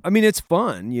 but it's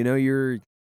fun. You're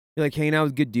like hanging out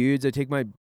with good dudes. I take my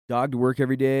dog to work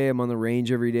every day. I'm on the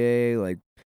range every day. Like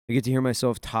I get to hear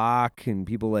myself talk, and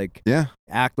people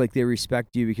act like they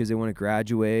respect you because they want to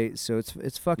graduate. So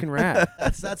it's fucking rad.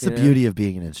 That's the beauty of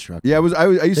being an instructor. Yeah, I used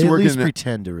They to at work least in.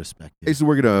 pretend to respect I you. used to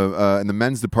work at in the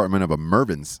men's department of a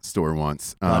Mervin's store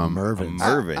once. Mervin.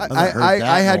 Mervin. I haven't heard that I in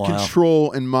a had while.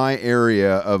 control in my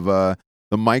area of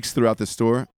the mics throughout the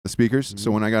store, the speakers. Mm-hmm.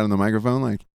 So when I got on the microphone,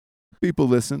 like people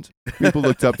listened, people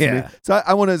looked up to me. Yeah. So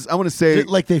I want to say,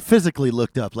 Like they physically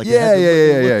looked up. Like yeah.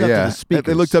 they looked up to the They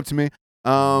speakers. looked up to me.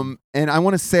 And I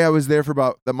want to say I was there for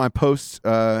about that. My post,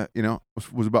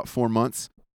 was about 4 months.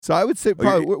 So I would say we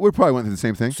probably went through the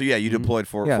same thing. So yeah, you deployed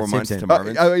for Yeah, 4 same months thing. to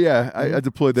Marvin's. I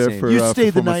deployed there Same. for You for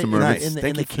stayed 4 the months night to in, Mervin's. in the, Thank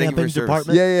in the you- thank you for camping your service.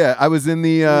 department. Yeah. I was in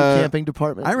the Camping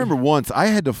department. I remember once I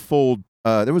had to fold.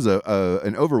 There was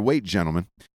an overweight gentleman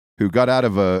who got out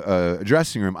of a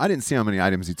dressing room. I didn't see how many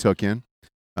items he took in,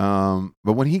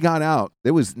 But when he got out,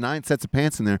 there was 9 sets of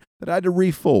pants in there that I had to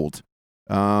refold.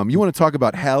 You want to talk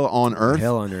about hell on earth?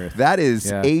 Hell on earth. That is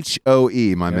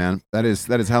HOE, my man. That is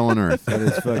hell on earth. That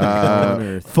is fucking hell on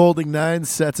earth. Folding 9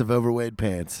 sets of overweight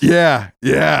pants. Yeah.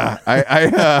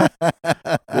 I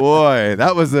boy,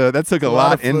 that took a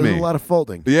lot in me. A lot of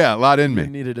folding. Yeah, a lot in me. You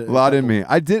needed A lot in me.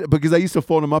 I did because I used to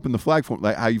fold them up in the flag form,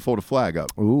 like how you fold a flag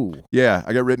up. Ooh. Yeah,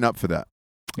 I got written up for that.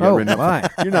 I got written up why?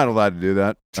 You're not allowed to do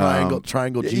that.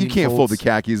 Triangle. You can't fold the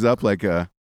khakis up like a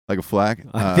flag,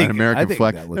 I think- an American I think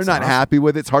flag. that They're looks not awesome. happy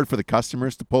with it. It's hard for the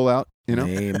customers to pull out. You know.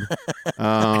 Lame.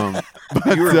 But,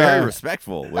 You were very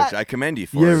respectful, which I commend you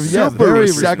for. Yeah, super very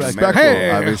respectful, Hey.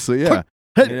 obviously. Yeah.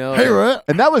 You know, Hey, Rhett.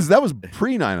 And that was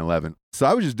pre 9/11, so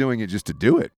I was just doing it just to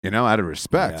do it, out of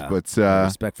respect. Yeah. But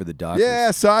respect for the doctors.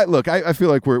 yeah, so I feel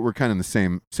like we're kind of in the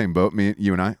same boat,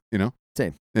 you and I,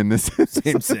 Same. in this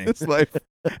Same. this life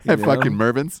You at know? fucking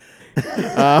Mervin's.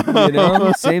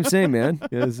 Same, man.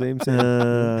 Yeah, same.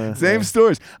 Same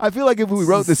stories. I feel like if we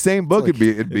wrote the same book, it'd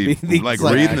be it'd be like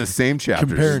like reading the same chapters.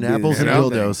 Comparing apples and know?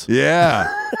 dildos.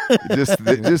 Yeah,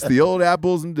 just the old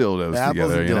apples and dildos Apples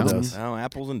together. and You know? dildos. Oh,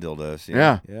 apples and dildos.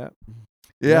 Yeah, Yeah.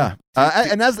 yeah.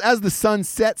 And as the sun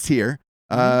sets here,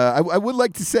 I would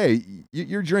like to say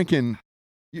you're drinking.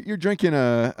 You're drinking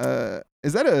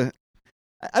is that a?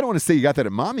 I don't want to say you got that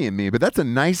at Mommy and Me, but that's a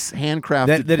nice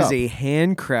handcrafted. That is cup. a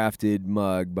handcrafted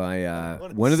mug by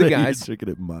one of the guys. Drinking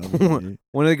it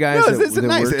One of the guys. No, it's that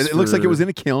nice. works It looks like it for- was in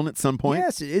a kiln at some point.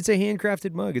 Yes, it's a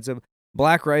handcrafted mug. It's a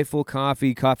Black Rifle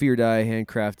coffee or die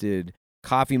handcrafted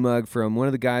coffee mug from one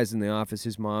of the guys in the office.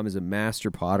 His mom is a master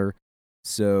potter,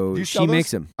 so Do you she sell those? makes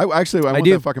them. I want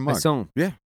do. that fucking mug. I sell 'em.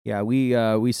 Yeah. Yeah,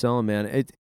 we sell them, man.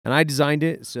 And I designed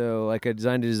it, so like I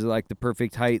designed it as like the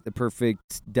perfect height, the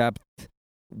perfect depth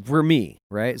for me,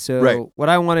 right? So Right. what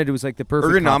I wanted was like the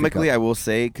perfect coffee Ergonomically, cup. I will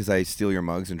say, because I steal your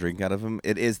mugs and drink out of them,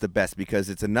 it is the best because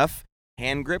it's enough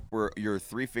hand grip where your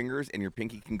 3 fingers and your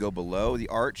pinky can go below the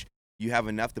arch. You have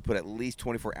enough to put at least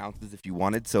 24 ounces if you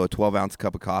wanted. So a 12-ounce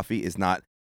cup of coffee is not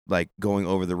like going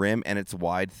over the rim, and it's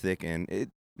wide, thick, and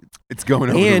It's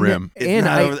going over the rim. it's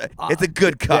not over the- it's a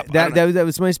good cup. I don't know. That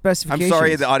was my I'm specification.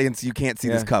 sorry, the audience, you can't see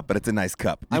this Yeah. cup, but it's a nice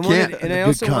cup. I You wanted, can't- and I Good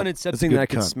also cunt. wanted That's a something good that I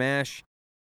could cunt. smash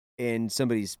in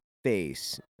somebody's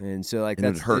face, and so like And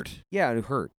it that's hurt. Yeah, it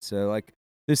hurt. So like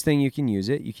this thing, you can use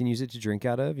it. You can use it to drink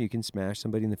out of. You can smash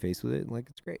somebody in the face with it. And, like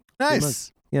it's great. Good mug.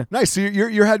 Nice. Yeah. Nice. So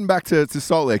you're heading back to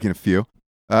Salt Lake in a few.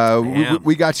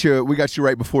 We got you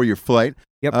right before your flight.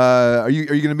 Yep. Are you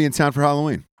going to be in town for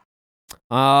Halloween?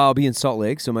 I'll be in Salt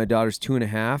Lake. So my daughter's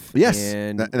 2.5. Yes.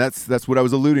 and That's what I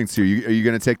was alluding to. Are you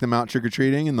going to take them out trick or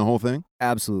treating and the whole thing?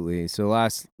 absolutely. So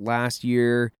last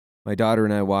year, my daughter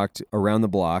and I walked around the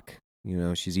block.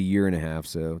 She's a year and a half,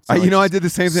 so it's not like I she's did the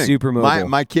same thing. super mobile.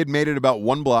 My kid made it about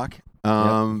 1 block,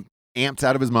 amped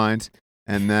out of his mind,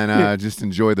 and then just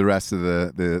enjoyed the rest of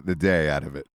the day out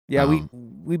of it. Yeah,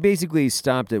 we basically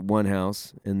stopped at one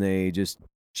house, and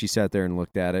she sat there and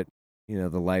looked at it. The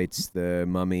lights, the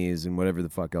mummies, and whatever the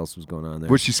fuck else was going on there.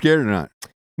 Was she scared or not?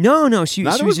 No, she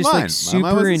Neither was was just mine. like I super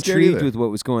wasn't scared intrigued either. with what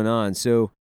was going on.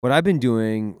 So what I've been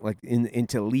doing, like in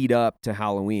to lead up to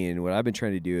Halloween, what I've been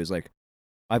trying to do is like,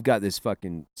 I've got this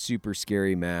fucking super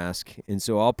scary mask, and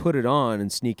so I'll put it on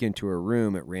and sneak into her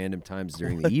room at random times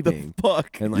during the evening,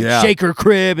 Fuck. and like Yeah. shake her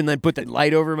crib, and then put the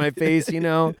light over my face,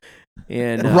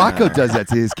 And Rocco does that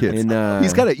to his kids. And,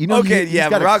 He's got a Okay, he's yeah,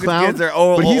 got but a Rocco's clown, kids are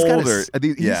older. but he's got older.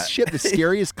 he's Yeah. shipped the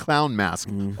scariest clown mask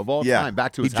of all Yeah. time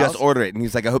back to He his house. just ordered it, and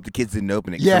he's like, I hope the kids didn't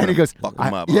open it. 'cause Yeah, I'm and he gonna goes, fuck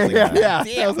them up. I yeah, was yeah,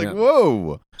 like, yeah. I was like, Yeah.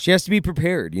 whoa. she has to be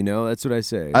prepared, That's what I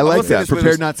say. I like will say that. this with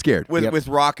Prepared, his- not scared. With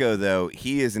Rocco though,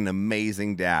 he is an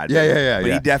amazing dad. Yeah.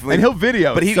 But he definitely. and he'll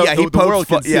video. But it, he so the pokes world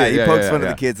fun. can see Yeah, it. he pokes fun yeah.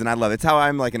 at the kids, and I love it. It's how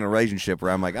I'm like in a relationship where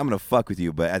I'm like, I'm gonna fuck with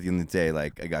you, but at the end of the day,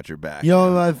 like I got your back. You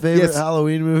know what my favorite Yes.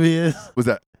 Halloween movie is? Was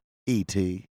that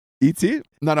E.T. E.T.?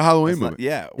 Not a Halloween It's not- movie.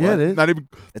 yeah, Yeah, what? it is. Not even.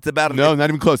 It's about No, not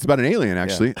even close. It's about an alien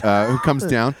actually, who comes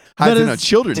down, But hides in a it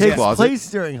children's takes closet. place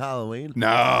during Halloween.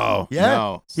 No. Yeah.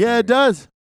 No. Yeah, it does.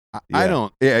 I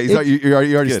don't. Yeah. It- You're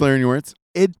already Good. slurring your words.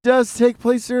 It does take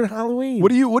place during Halloween.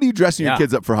 What are you dressing your Yeah.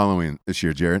 kids up for Halloween this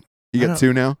year, Jared? You I got don't-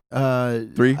 2 now?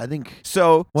 3? 3? I think.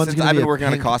 So One's since gonna I've be been a working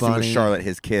on a pink costume with bunny. Charlotte,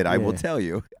 his kid, I will Yeah. tell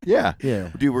you, Yeah. Yeah.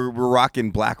 dude, we're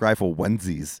rocking Black Rifle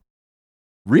onesies.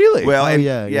 Really? Well, Oh, and,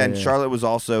 yeah, and yeah. Charlotte was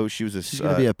also she was a She's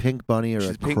gonna be a pink bunny or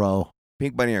she's a pink. crow.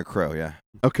 pink bunny or a crow. Yeah,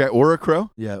 Okay. Or a crow?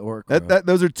 Yeah, or a crow.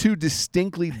 Those are 2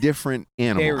 distinctly different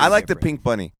animals. Very I like the different. pink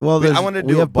bunny. Well, Wait, I there's- wanted to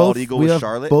we do a have bald both- eagle we with have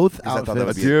Charlotte. both 'cause I thought that would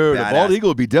outfits. be Dude, a badass. bald eagle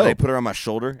would be And I dope. put her on my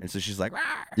shoulder, and so she's like, "Rah!"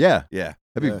 Yeah. Yeah.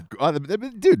 That'd be,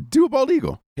 dude, do a bald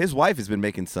eagle. His wife has been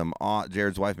making some.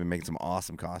 Jared's wife has been making some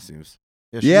awesome costumes.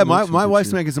 Yeah, she my looks like wife's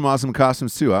she- making some awesome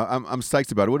costumes too. I'm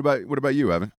psyched about it. What about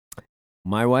you, Evan?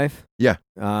 My wife? Yeah.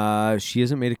 She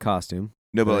hasn't made a costume.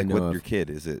 No, but that I like know with of. your kid,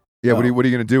 is it? Yeah, Oh. what are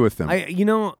you gonna do with them? I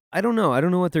don't know. I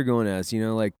don't know what they're going as.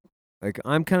 Like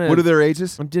I'm kind of. What are their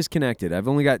ages? I'm disconnected. I've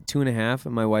only got 2.5,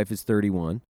 and my wife is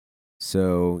 31.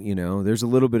 So there's a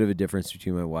little bit of a difference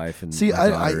between my wife and See, my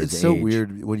daughter's it's so age.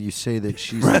 weird when you say that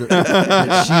she's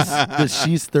that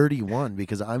she's 31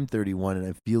 because I'm 31 and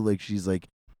I feel like she's like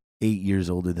 8 years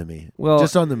older than me. Well,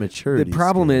 just on the maturity. The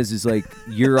problem scale. is like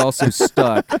you're also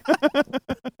stuck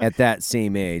at that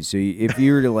same age. So if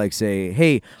you were to like say,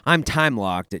 "Hey, I'm time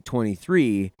locked at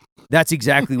 23," that's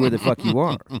exactly where the fuck you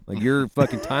are. Like you're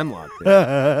fucking time locked.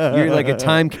 There. You're like a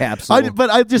time capsule. But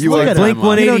I just You look are at Blink time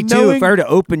locked. 182. If I were to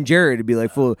open Jared, it'd be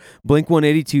like full of Blink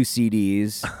 182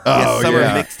 CDs. Yeah, summer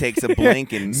yeah. mixtakes of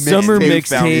Blink and Summer Newfound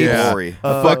mixtapes. Yeah. Glory.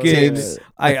 Fucking tapes.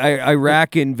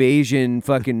 Iraq invasion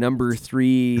fucking number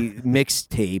 3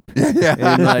 mixtape. Yeah.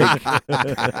 And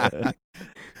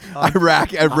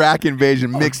like Iraq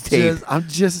invasion mixtape. I'm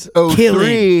just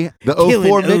 03, the 04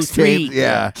 killing mixtape. 03.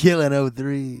 Yeah. killing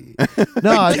 03.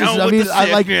 No, I Down with mean, the I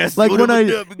sickness. like when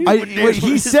When when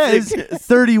he says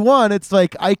 31, it's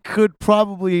like I could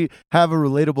probably have a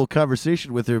relatable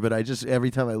conversation with her, but I just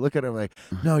every time I look at her, I'm like,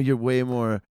 no, you're way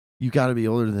more. You got to be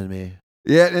older than me.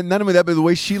 Yeah, and not only that, but the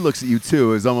way she looks at you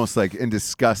too is almost like in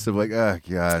disgust of like, oh I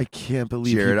god, can't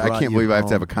believe Jared, he I brought can't you believe I have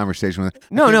to have a home. conversation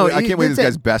with. No, I can't believe this that-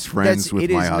 guy's best friends that's- with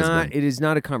it my is husband. It is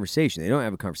not a conversation. They don't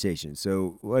have a conversation.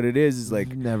 So what it is like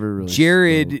We've never really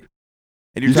Jared. spoke.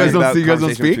 And you're You guys talking don't- about you guys don't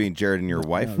conversation speak? between Jared and your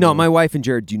wife? No, my wife and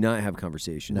Jared do not have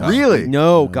conversations. No. Really?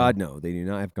 No, No. God, no. They do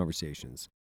not have conversations.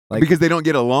 Like, because they don't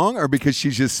get along, or because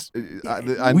she's just.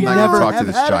 I'm We not never gonna talk to have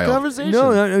this had a child. conversation.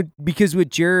 No, because with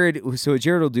Jared, so what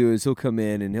Jared will do is he'll come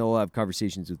in and he'll have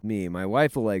conversations with me. My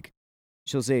wife will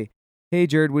she'll say, "Hey,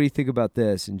 Jared, what do you think about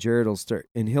this?" And Jared will start,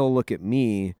 and he'll look at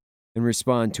me and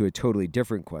respond to a totally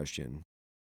different question.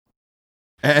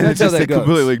 And That's it's how just that they goes.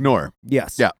 completely ignore.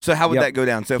 Yes. Yeah. So how would Yep. that go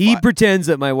down? So if He I- pretends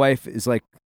that my wife is like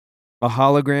a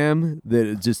hologram that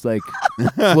it just like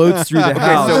floats through the Okay,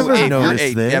 house. so never if you're,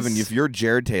 noticed this. Evan, if you're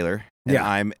Jared Taylor and Yeah.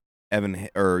 I'm Evan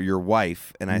or your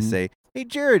wife, and I Mhm. say, "Hey,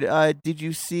 Jared, did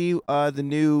you see the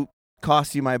new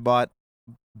costume I bought,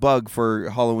 Bug,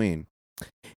 for Halloween?"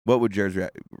 What would Jared's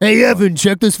react? Hey, Evan,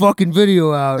 check this fucking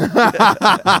video out.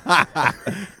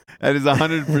 That is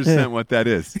 100% what that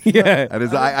is. Yeah. That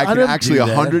is, I I can don't actually do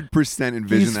that. 100%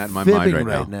 envision He's that in my fibbing mind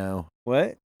right now.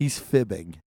 What? He's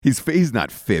fibbing. He's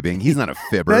not fibbing. He's not a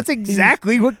fibber. That's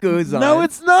exactly what goes on. No,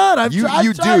 it's not. I'm You- I'm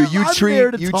you trying- do. You I'm treat-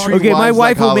 there to you talk treat to Okay, my wives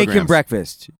wife like will make him holograms.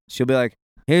 breakfast. She'll be like,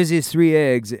 "Here's his 3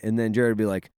 eggs," and then Jared will be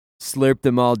like, slurp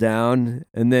them all down,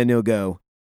 and then he'll go,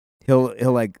 he'll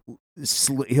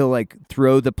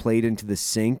throw the plate into the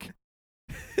sink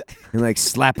and like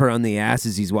slap her on the ass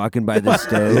as he's walking by the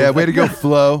stove. Yeah, way to go,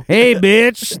 Flo. Hey,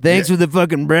 bitch! Thanks for the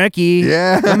fucking brekkie.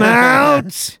 Yeah. I'm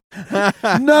out.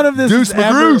 None of this Deuce has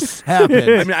ever McGroose. happened.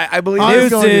 I mean, I believe I'm Deuces.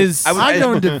 going to- Deuces. I'm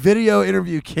going to video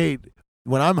interview Kate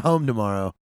when I'm home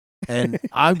tomorrow, and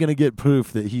I'm going to get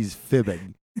proof that he's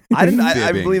fibbing. I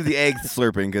Fibbing. believe the egg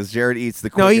slurping because Jared eats the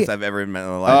No, quickest I've ever met in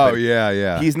my life. Oh, but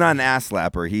yeah. He's not an ass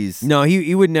slapper. He's No,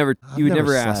 he would never. He I've would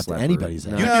never never ask slapped anybody's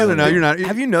ass. No, you're not.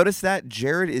 Have you noticed that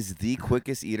Jared is the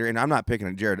quickest eater? And I'm not picking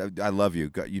on Jared. I love you.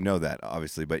 You know that,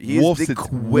 obviously. But he is the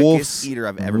quickest eater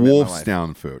I've ever met in my life.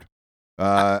 Wolfstown food.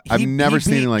 I've He never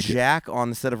seen beat anything like it. Jack on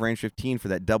the set of Range 15 for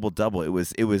that double-double. It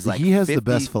was like he has 50, the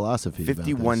best philosophy. about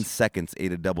 51 this. seconds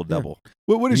ate a double-double.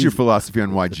 What is your philosophy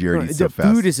on why Jared eats so The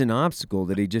fast? food is an obstacle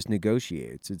that he just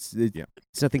negotiates. It's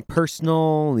nothing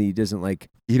personal. He doesn't like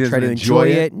He doesn't try to enjoy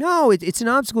it. No, it's an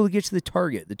obstacle to get to the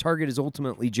target. The target is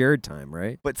ultimately Jared time,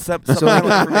 right? But some So like,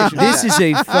 information this is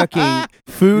a fucking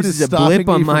Food this is is a stopping blip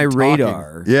on me from my talking.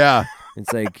 radar. Yeah.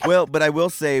 It's like Well, but I will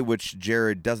say, which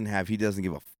Jared doesn't have, he doesn't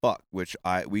give a fuck, which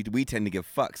we tend to give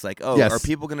fucks. Like, oh, Yes. are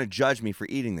people going to judge me for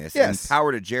eating this? Yes. And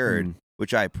power to Jared, Mm.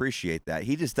 which I appreciate that.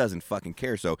 He just doesn't fucking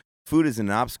care. So food is an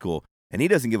obstacle, and he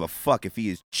doesn't give a fuck if he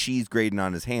is cheese grating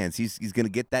on his hands. He's going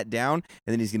to get that down,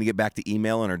 and then he's going to get back to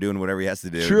emailing or doing whatever he has to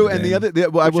do. True, and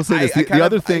I will say this: I the kind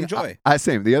other of thing, enjoy.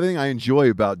 the other thing I enjoy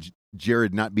about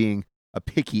Jared not being a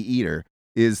picky eater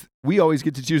is we always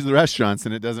get to choose the restaurants,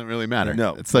 and it doesn't really matter.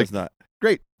 No, it's like not.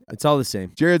 great. it's all the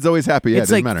same. Jared's always happy. Yeah, it it's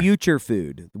doesn't like matter. future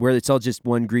food where it's all just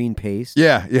one green paste.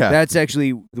 Yeah. That's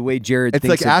actually the way Jared It's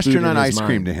thinks like of food in astronaut his ice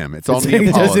cream mind. to him. It's all It's like- it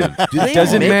Neapolitan. Do they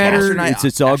Doesn't make matter. astronaut-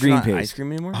 It's all green astronaut paste. ice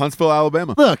cream anymore? Huntsville,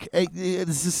 Alabama. Look,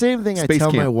 it's the same thing Space I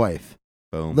tell my camp. wife.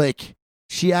 Boom. Like,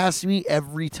 she asks me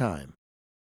every time,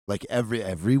 like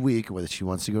every week, whether she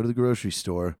wants to go to the grocery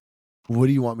store, what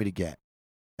do you want me to get?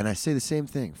 And I say the same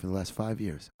thing for the last 5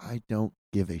 years. I don't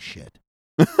give a shit.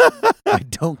 I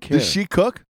don't care. Does she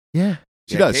cook? Yeah.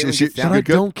 She Yeah, does. Caitlin She gets But down. I good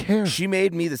cook? don't care. She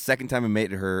made me the second time I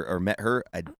met her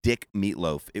a dick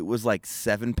meatloaf. It was like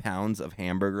 7 pounds of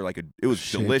hamburger. It was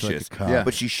Shaped like a delicious. cock. Yeah.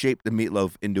 But she shaped the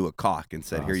meatloaf into a cock and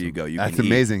said, "Here you Awesome. go. You That's can eat."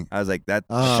 amazing. I was like, "That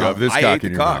Shove this I cock ate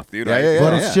in the your cock, mouth. dude." Yeah, I yeah, ate yeah, But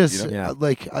the it's cock, just you know? Yeah.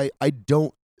 like I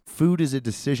don't. Food is a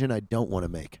decision I don't want to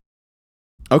make.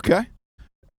 Okay.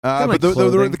 Kinda But like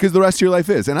clothing. because the rest of your life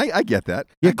is, and I get that.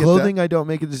 I Yeah, get that. clothing I don't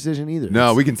make a decision either.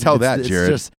 No, we can tell that, it's Jared.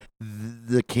 just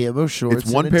the camo shorts.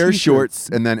 It's one and a pair of t-shirt. shorts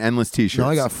and then endless t-shirts. No,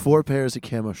 I got 4 pairs of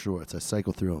camo shorts. I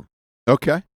cycle through them.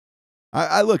 Okay.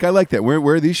 I look. I like that. Where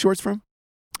are these shorts from?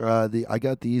 I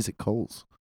got these at Kohl's.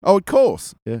 Oh, at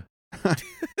Kohl's. Yeah.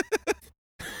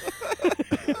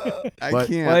 I Why-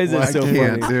 can't. why is it I so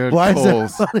can't, funny? dude. Why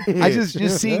Kohl's. is that funny? I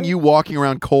just seeing you walking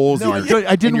around Kohl's. No, in your-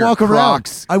 I didn't in your walk around.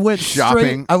 Crocs I went shopping.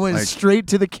 straight. I went like, straight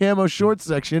to the camo shorts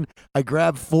section. I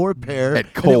grabbed 4 pair. At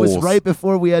And it was Kohl's. right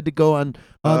before we had to go on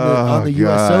Oh, the USO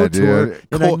God, tour, dude.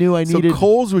 and I knew I needed. So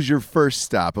Kohl's was your first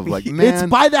stop of like, man, it's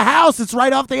by the house. It's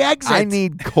right off the exit. I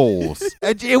need Kohl's.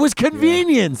 It was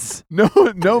convenience.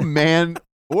 No man,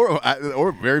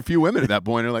 or very few women at that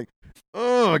point are like,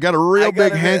 oh, I got a real I big gotta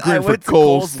admit, hankering I for went to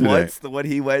Kohl's today. once, the one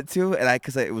he went to, and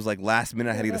because it was like last minute,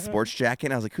 I had to get a sports jacket.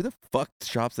 And I was like, "Who the fuck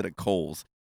shops at a Kohl's?"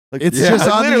 Like, It's Yeah. just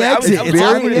on the literally, I was- exit. I was It's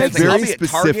talking on to the him, exit. I'll Very be at Target.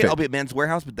 specific. I'll be at Men's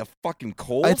Warehouse, but the fucking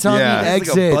Kohl's. It's on Yeah. the It's like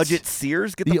exit. a budget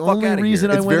Sears. Get The the fuck only out of reason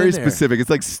here. I It's went very in there. specific. It's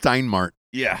like Steinmart.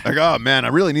 Yeah. Like, oh man, I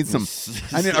really need some.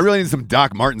 I really need some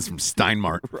Doc Martens from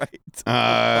Steinmart. Right.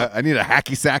 I need a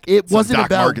hacky sack. It some wasn't Doc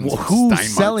about Martens from who's Steinmart.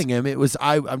 selling him. It was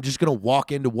I'm just gonna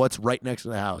walk into what's right next to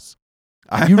the house.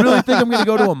 You really think I'm gonna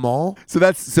go to a mall? So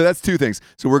that's 2 things.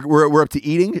 So we're up to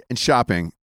eating and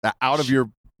shopping out of your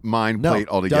mind No, plate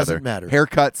altogether. doesn't matter.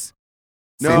 Haircuts.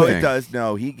 No, same it thing. does.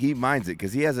 No, he minds it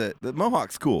because he has the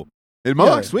Mohawk's cool.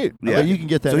 Mohawk, sweet. Yeah. But you can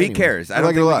get that. So he anywhere. cares. I I don't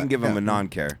like it a think we lot. can give him Yeah. a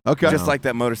non-care. Okay. Just like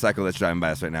that motorcycle that's driving by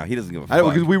us right now. He doesn't give a fuck.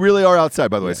 Because we really are outside,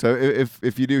 by the way. Yeah. So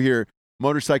if you do hear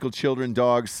motorcycle, children,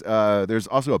 dogs, there's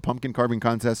also a pumpkin carving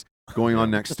contest going on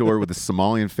next door with the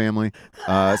Somalian family.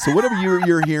 So whatever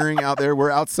you're hearing out there, we're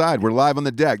outside. We're live on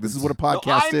the deck. This is what a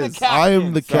podcast is. I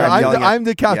am the Sorry, captain. I'm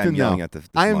the captain I'm yelling now. at the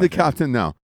I am the small guy. captain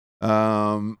now.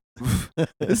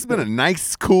 This has been a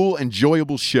nice, cool,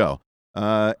 enjoyable show.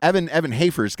 Evan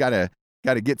Hafer's got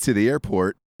to get to the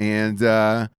airport, and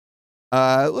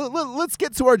let's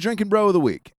get to our drinking bro of the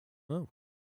week. Oh.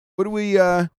 What do we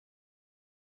what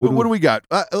do we got?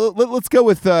 Let's go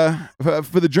with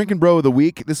for the drinking bro of the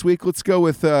week this week. Let's go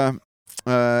with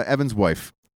Evan's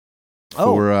wife.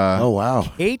 For, Oh wow!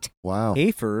 Kate Wow.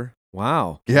 Hafer.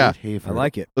 Wow. yeah. Kate Hafer. I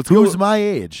like it. Let's go. Who's my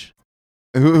age?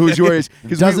 Who's your age?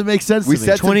 'Cause Doesn't make sense we to me.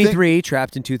 said some thing- 23,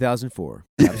 trapped in 2004.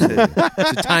 Absolutely.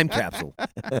 It's a time capsule.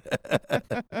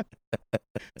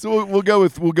 So we'll go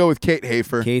with Kate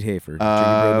Hafer. Kate Hafer. drinking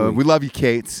bro of the We week. love you,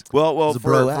 Kate. Well, It's a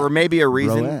for broette. maybe a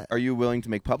reason, Broette. are you willing to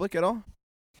make public at all?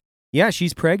 Yeah,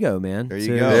 she's prego, man. There you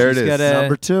So go. There it she's is. got a,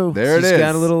 Number 2. There it she's is.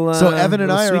 got a little. So Evan and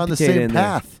little I are sweet on the potato same in there.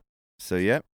 path. So,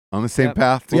 yep. On the same Yep.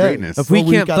 path to Yeah. greatness. If we Well,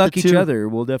 we can't got the fuck each two- other,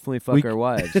 we'll definitely fuck We- our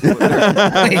wives.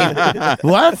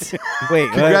 What? Wait,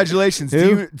 Congratulations.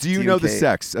 Who? Do you Team know the Kate.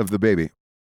 sex of the baby?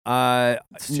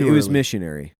 It's it too was early.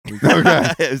 missionary.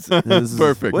 Okay. This is-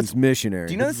 Perfect. It's missionary.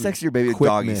 Do you know the sex of your baby Quick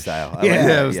doggy mish. style? I Yeah. like that.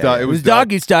 Yeah, it was dog- It was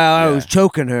doggy style. I Yeah. was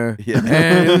choking her, Yeah.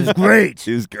 and it was great.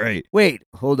 It was great. Wait,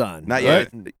 hold on. Not yet.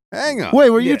 Hang on. Wait,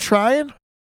 were you Yeah. trying?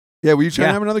 Yeah, were you trying to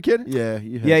Yeah. have another kid? Yeah.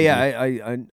 You had Yeah, to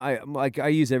yeah. I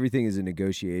use everything as a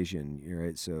negotiation,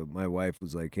 right? So my wife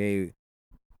was like, "Hey,"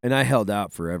 and I held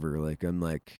out forever. Like I'm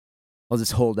like, I'll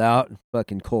just hold out, and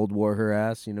fucking Cold War her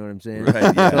ass. You know what I'm saying? Right, yeah.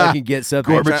 Until I can get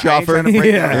something. Gorbachev. I ain't trying to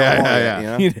break Yeah. down Yeah, the wall yeah,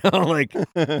 yet, you know? You know, like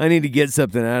I need to get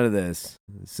something out of this.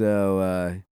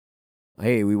 So,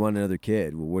 hey, we want another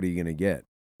kid. Well, what are you gonna get?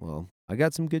 Well, I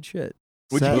got some good shit.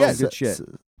 What'd you Sa- get? sa- Good shit.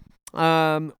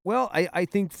 Well, I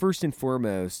think first and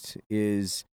foremost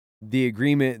is the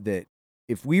agreement that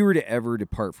if we were to ever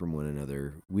depart from one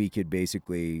another, we could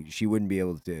basically, she wouldn't be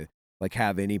able to like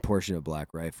have any portion of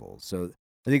Black Rifle. So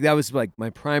I think that was like my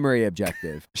primary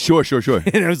objective. Sure.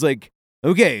 And I was like,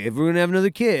 okay, if we're gonna have another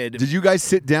kid, Did you guys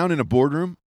sit down in a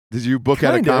boardroom? Did you book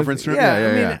out a kind of, conference room? Yeah, yeah,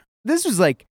 I mean, yeah. this was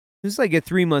like a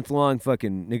 3-month-long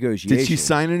fucking negotiation. Did she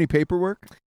sign any paperwork?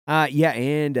 Yeah,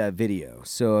 and video.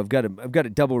 So I've got a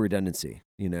double redundancy.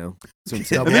 You know, so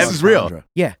it's And this is real.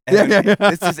 yeah. Evan-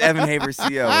 This is Evan Hafer,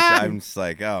 CEO, which I'm just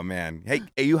like, oh, man. Hey,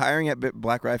 are you hiring at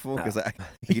Black Rifle? Because I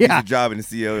give you Yeah. a job in the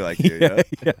CEO like you. Yeah.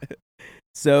 yeah.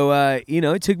 So,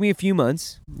 it took me a few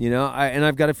months, and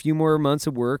I've got a few more months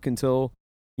of work until,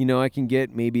 I can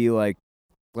get maybe like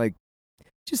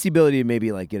just the ability to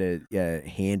maybe like get a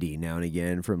handy now and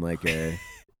again from like a,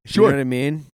 Sure. you know what I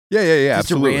mean? Yeah. Just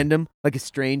Absolutely. a random, like a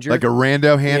stranger. Like a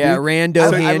rando handy. Yeah,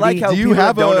 rando handy. I like how Do you people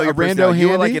have don't know a your rando personality. You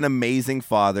are like handy? an amazing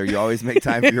father. You always make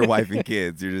time for your wife and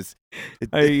kids. You're just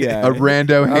Yeah. A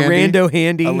rando A handy. rando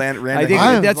handy. rando I think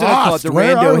handy. that's what I call it, the I'm lost.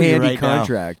 Where rando are we handy right now?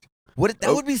 contract.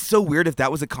 That would be so weird if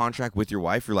that was a contract with your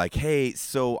wife. You're like, hey,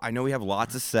 so I know we have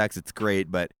lots of sex. It's great,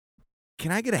 but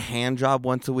can I get a hand job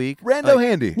once a week? Rando Like,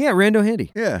 handy. Yeah, rando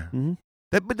handy. Yeah.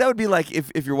 But that would be like if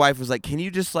your wife was like, can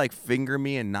you just like finger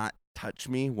me and not touch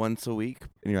me once a week?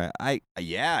 And you're like, I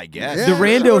guess. Yeah, The sure,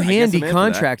 rando I guess handy I'm in for that.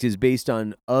 contract is based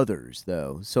on others,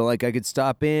 though. So, like, I could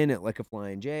stop in at like a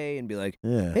Flying J and be like,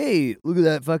 Yeah. "Hey, look at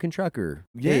that fucking trucker.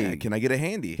 Yeah, Hey, can I get a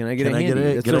handy? can I get Can a I handy? get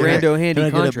a- That's can a I get rando handy Can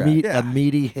I contract. get a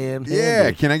meaty hand? Yeah.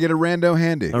 handy? Can I get a rando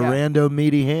handy? A rando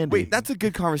meaty handy. Wait, that's a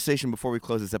good conversation before we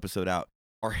close this episode out.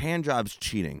 Are hand jobs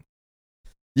cheating?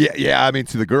 Yeah. I mean,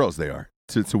 to the girls, they are.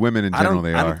 To women in general,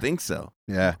 they I are. don't think so.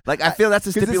 Yeah. Like I feel that's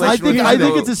a 'cause it's stipulation. like- I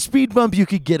think where it's a speed bump you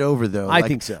could get over though. I Like,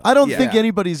 think so. I don't Yeah. think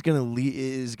anybody's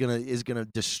is gonna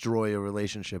destroy a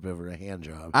relationship over a hand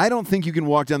job. I don't think you can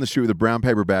walk down the street with a brown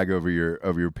paper bag over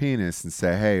your penis and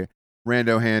say, "Hey,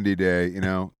 rando handy day,"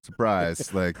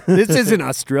 surprise. Like This isn't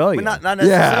Australia. but not Yeah,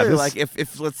 necessarily. this- like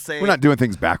if let's say we're not doing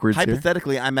things backwards here.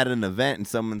 hypothetically I'm at an event and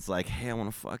someone's like, hey, I want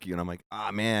to fuck you, and I'm like,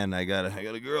 man, I got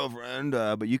a girlfriend,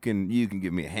 but you can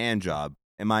give me a hand job.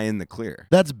 Am I in the clear?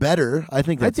 That's better. I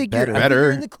think that's better. Better.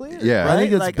 you're in the clear. Yeah. I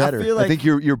think it's Like, better. I feel like I think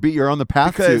you're on the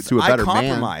path because to a better I man.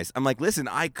 compromise. I'm like, listen,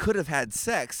 I could have had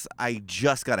sex. I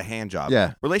just got a hand job.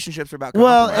 Yeah. Relationships are about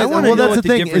Well, compromise. I wanna know that's what the the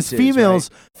thing. difference Is is,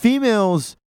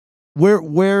 females,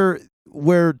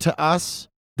 where to us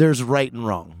there's right and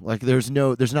wrong. Like there's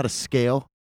not a scale.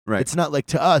 Right. It's not like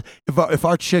to us. If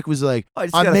our chick was like, I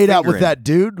just I got a made out finger with in. that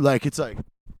dude, like it's like,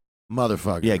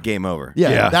 motherfucker. Yeah, game over. Yeah,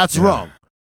 Yeah. that's Yeah. wrong.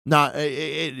 Not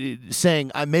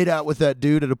saying I made out with that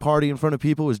dude at a party in front of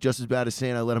people is just as bad as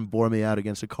saying I let him bore me out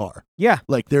against a car. Yeah.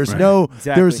 Like there's Right. no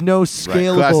Exactly. there's no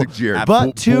scalable. Classic Jared.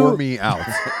 But to- bore me out.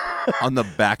 On the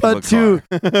back But of a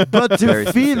car. but Very to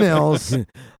specific. females,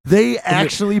 they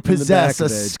actually possess a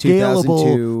scalable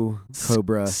 2002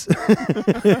 Cobra.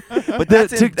 But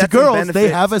that's to in- that's in girls, they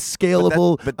benefit. have a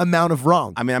scalable but- amount of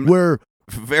wrong. I mean, I'm where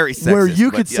very sexist. where you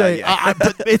but could yeah, say, yeah.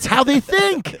 but it's how they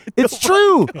think. It's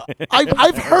true.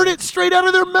 I've heard it straight out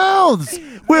of their mouths.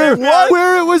 Where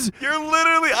it was. You're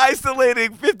literally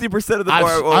isolating 50% of the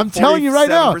bar. I'm telling you right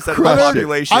now. 47% of the Crush it.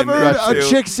 population. I've heard Crush a to-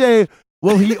 chick say,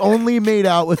 "Well, he only made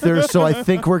out with her, so I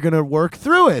think we're gonna work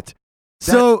through it."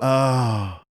 So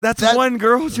That's that- one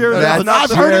girl, Jared. That's not I've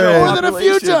the heard it whole more than a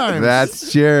few population. times.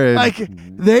 That's Jared. like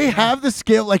they have the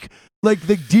scale. Like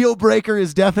the deal breaker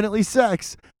is definitely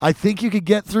sex. I think you could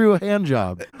get through a hand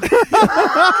job.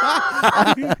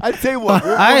 I tell you what.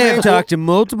 I have talked to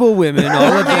multiple women.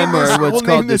 All of them are what's we'll called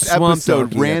name the this swamp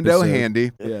episode donkey Rando episode.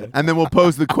 Handy, and then we'll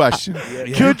pose the question. Could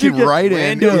You you can get write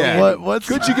in. Rando Yeah. What's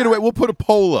Could you get away? We'll put a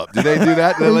poll up. Do they do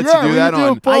that? Do they let Yeah, you do we that can do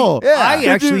a on? poll. Yeah. I Could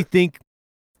actually you- think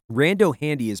rando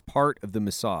handy is part of the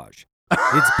massage.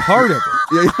 It's part of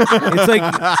it. It's like,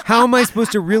 how am I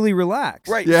supposed to really relax?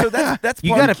 Right. Yeah. So that's You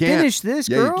part gotta of, can't. finish this,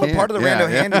 Yeah, you girl. can't. part of the Yeah, rando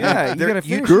yeah. handy. Yeah, you There- gotta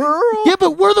finish. Girl. Yeah,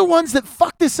 but we're the ones that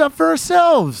fucked this up for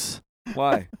ourselves.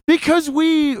 Why? Because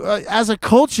we, as a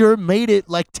culture, made it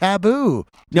like taboo.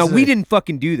 No, Just we like- didn't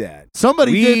fucking do that.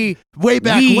 Somebody We- did way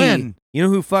back we- when. You know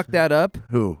who fucked that up?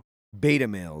 Who? Beta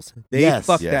males. They Yes.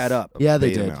 fucked Yes. that up. Yeah, they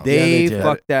Beta did. male. They did.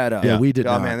 fucked that up. Yeah, we did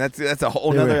Oh not. man, that's a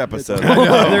whole They nother were- episode. I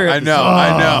know. Other I know.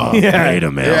 I know. Yeah. Wait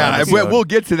a minute. Yeah, we'll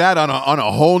get to that on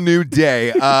a whole new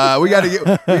day. We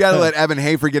gotta let Evan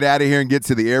Hafer get out of here and get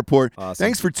to the airport. Awesome.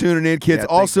 Thanks for tuning in, kids. Yeah,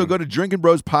 also, thanks, go to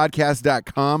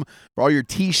drinkingbrospodcast.com for all your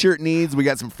T-shirt needs. We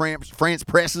got some France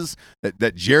presses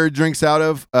that Jared drinks out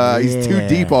of. He's too Yeah.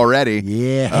 deep already.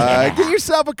 Yeah. Get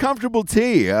yourself a comfortable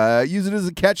tee. Use it as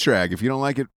a catch rag if you don't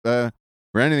like it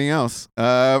for anything else.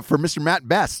 For Mr. Matt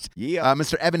Best, Yeah.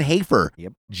 Mr. Evan Hafer,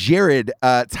 Yep. Jared,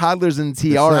 Toddlers and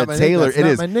Tiara not my Taylor. that's It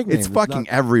not is. my nickname. It's It's fucking not-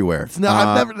 everywhere. No,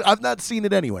 I've not seen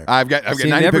it anywhere. I've got Seen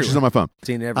 90 it pictures on my phone.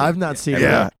 Seen it everywhere. I've not seen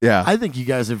Yeah, it. yeah. I think you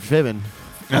guys are fibbing.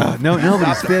 No,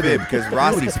 nobody's Stop the fib, because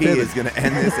Rossi P is going to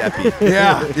end this epi.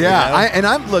 Yeah, yeah.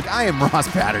 I am Ross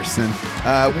Patterson.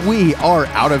 We are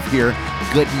out of here.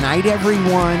 Good night,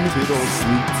 everyone. Toodles.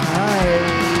 Sweet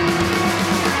time.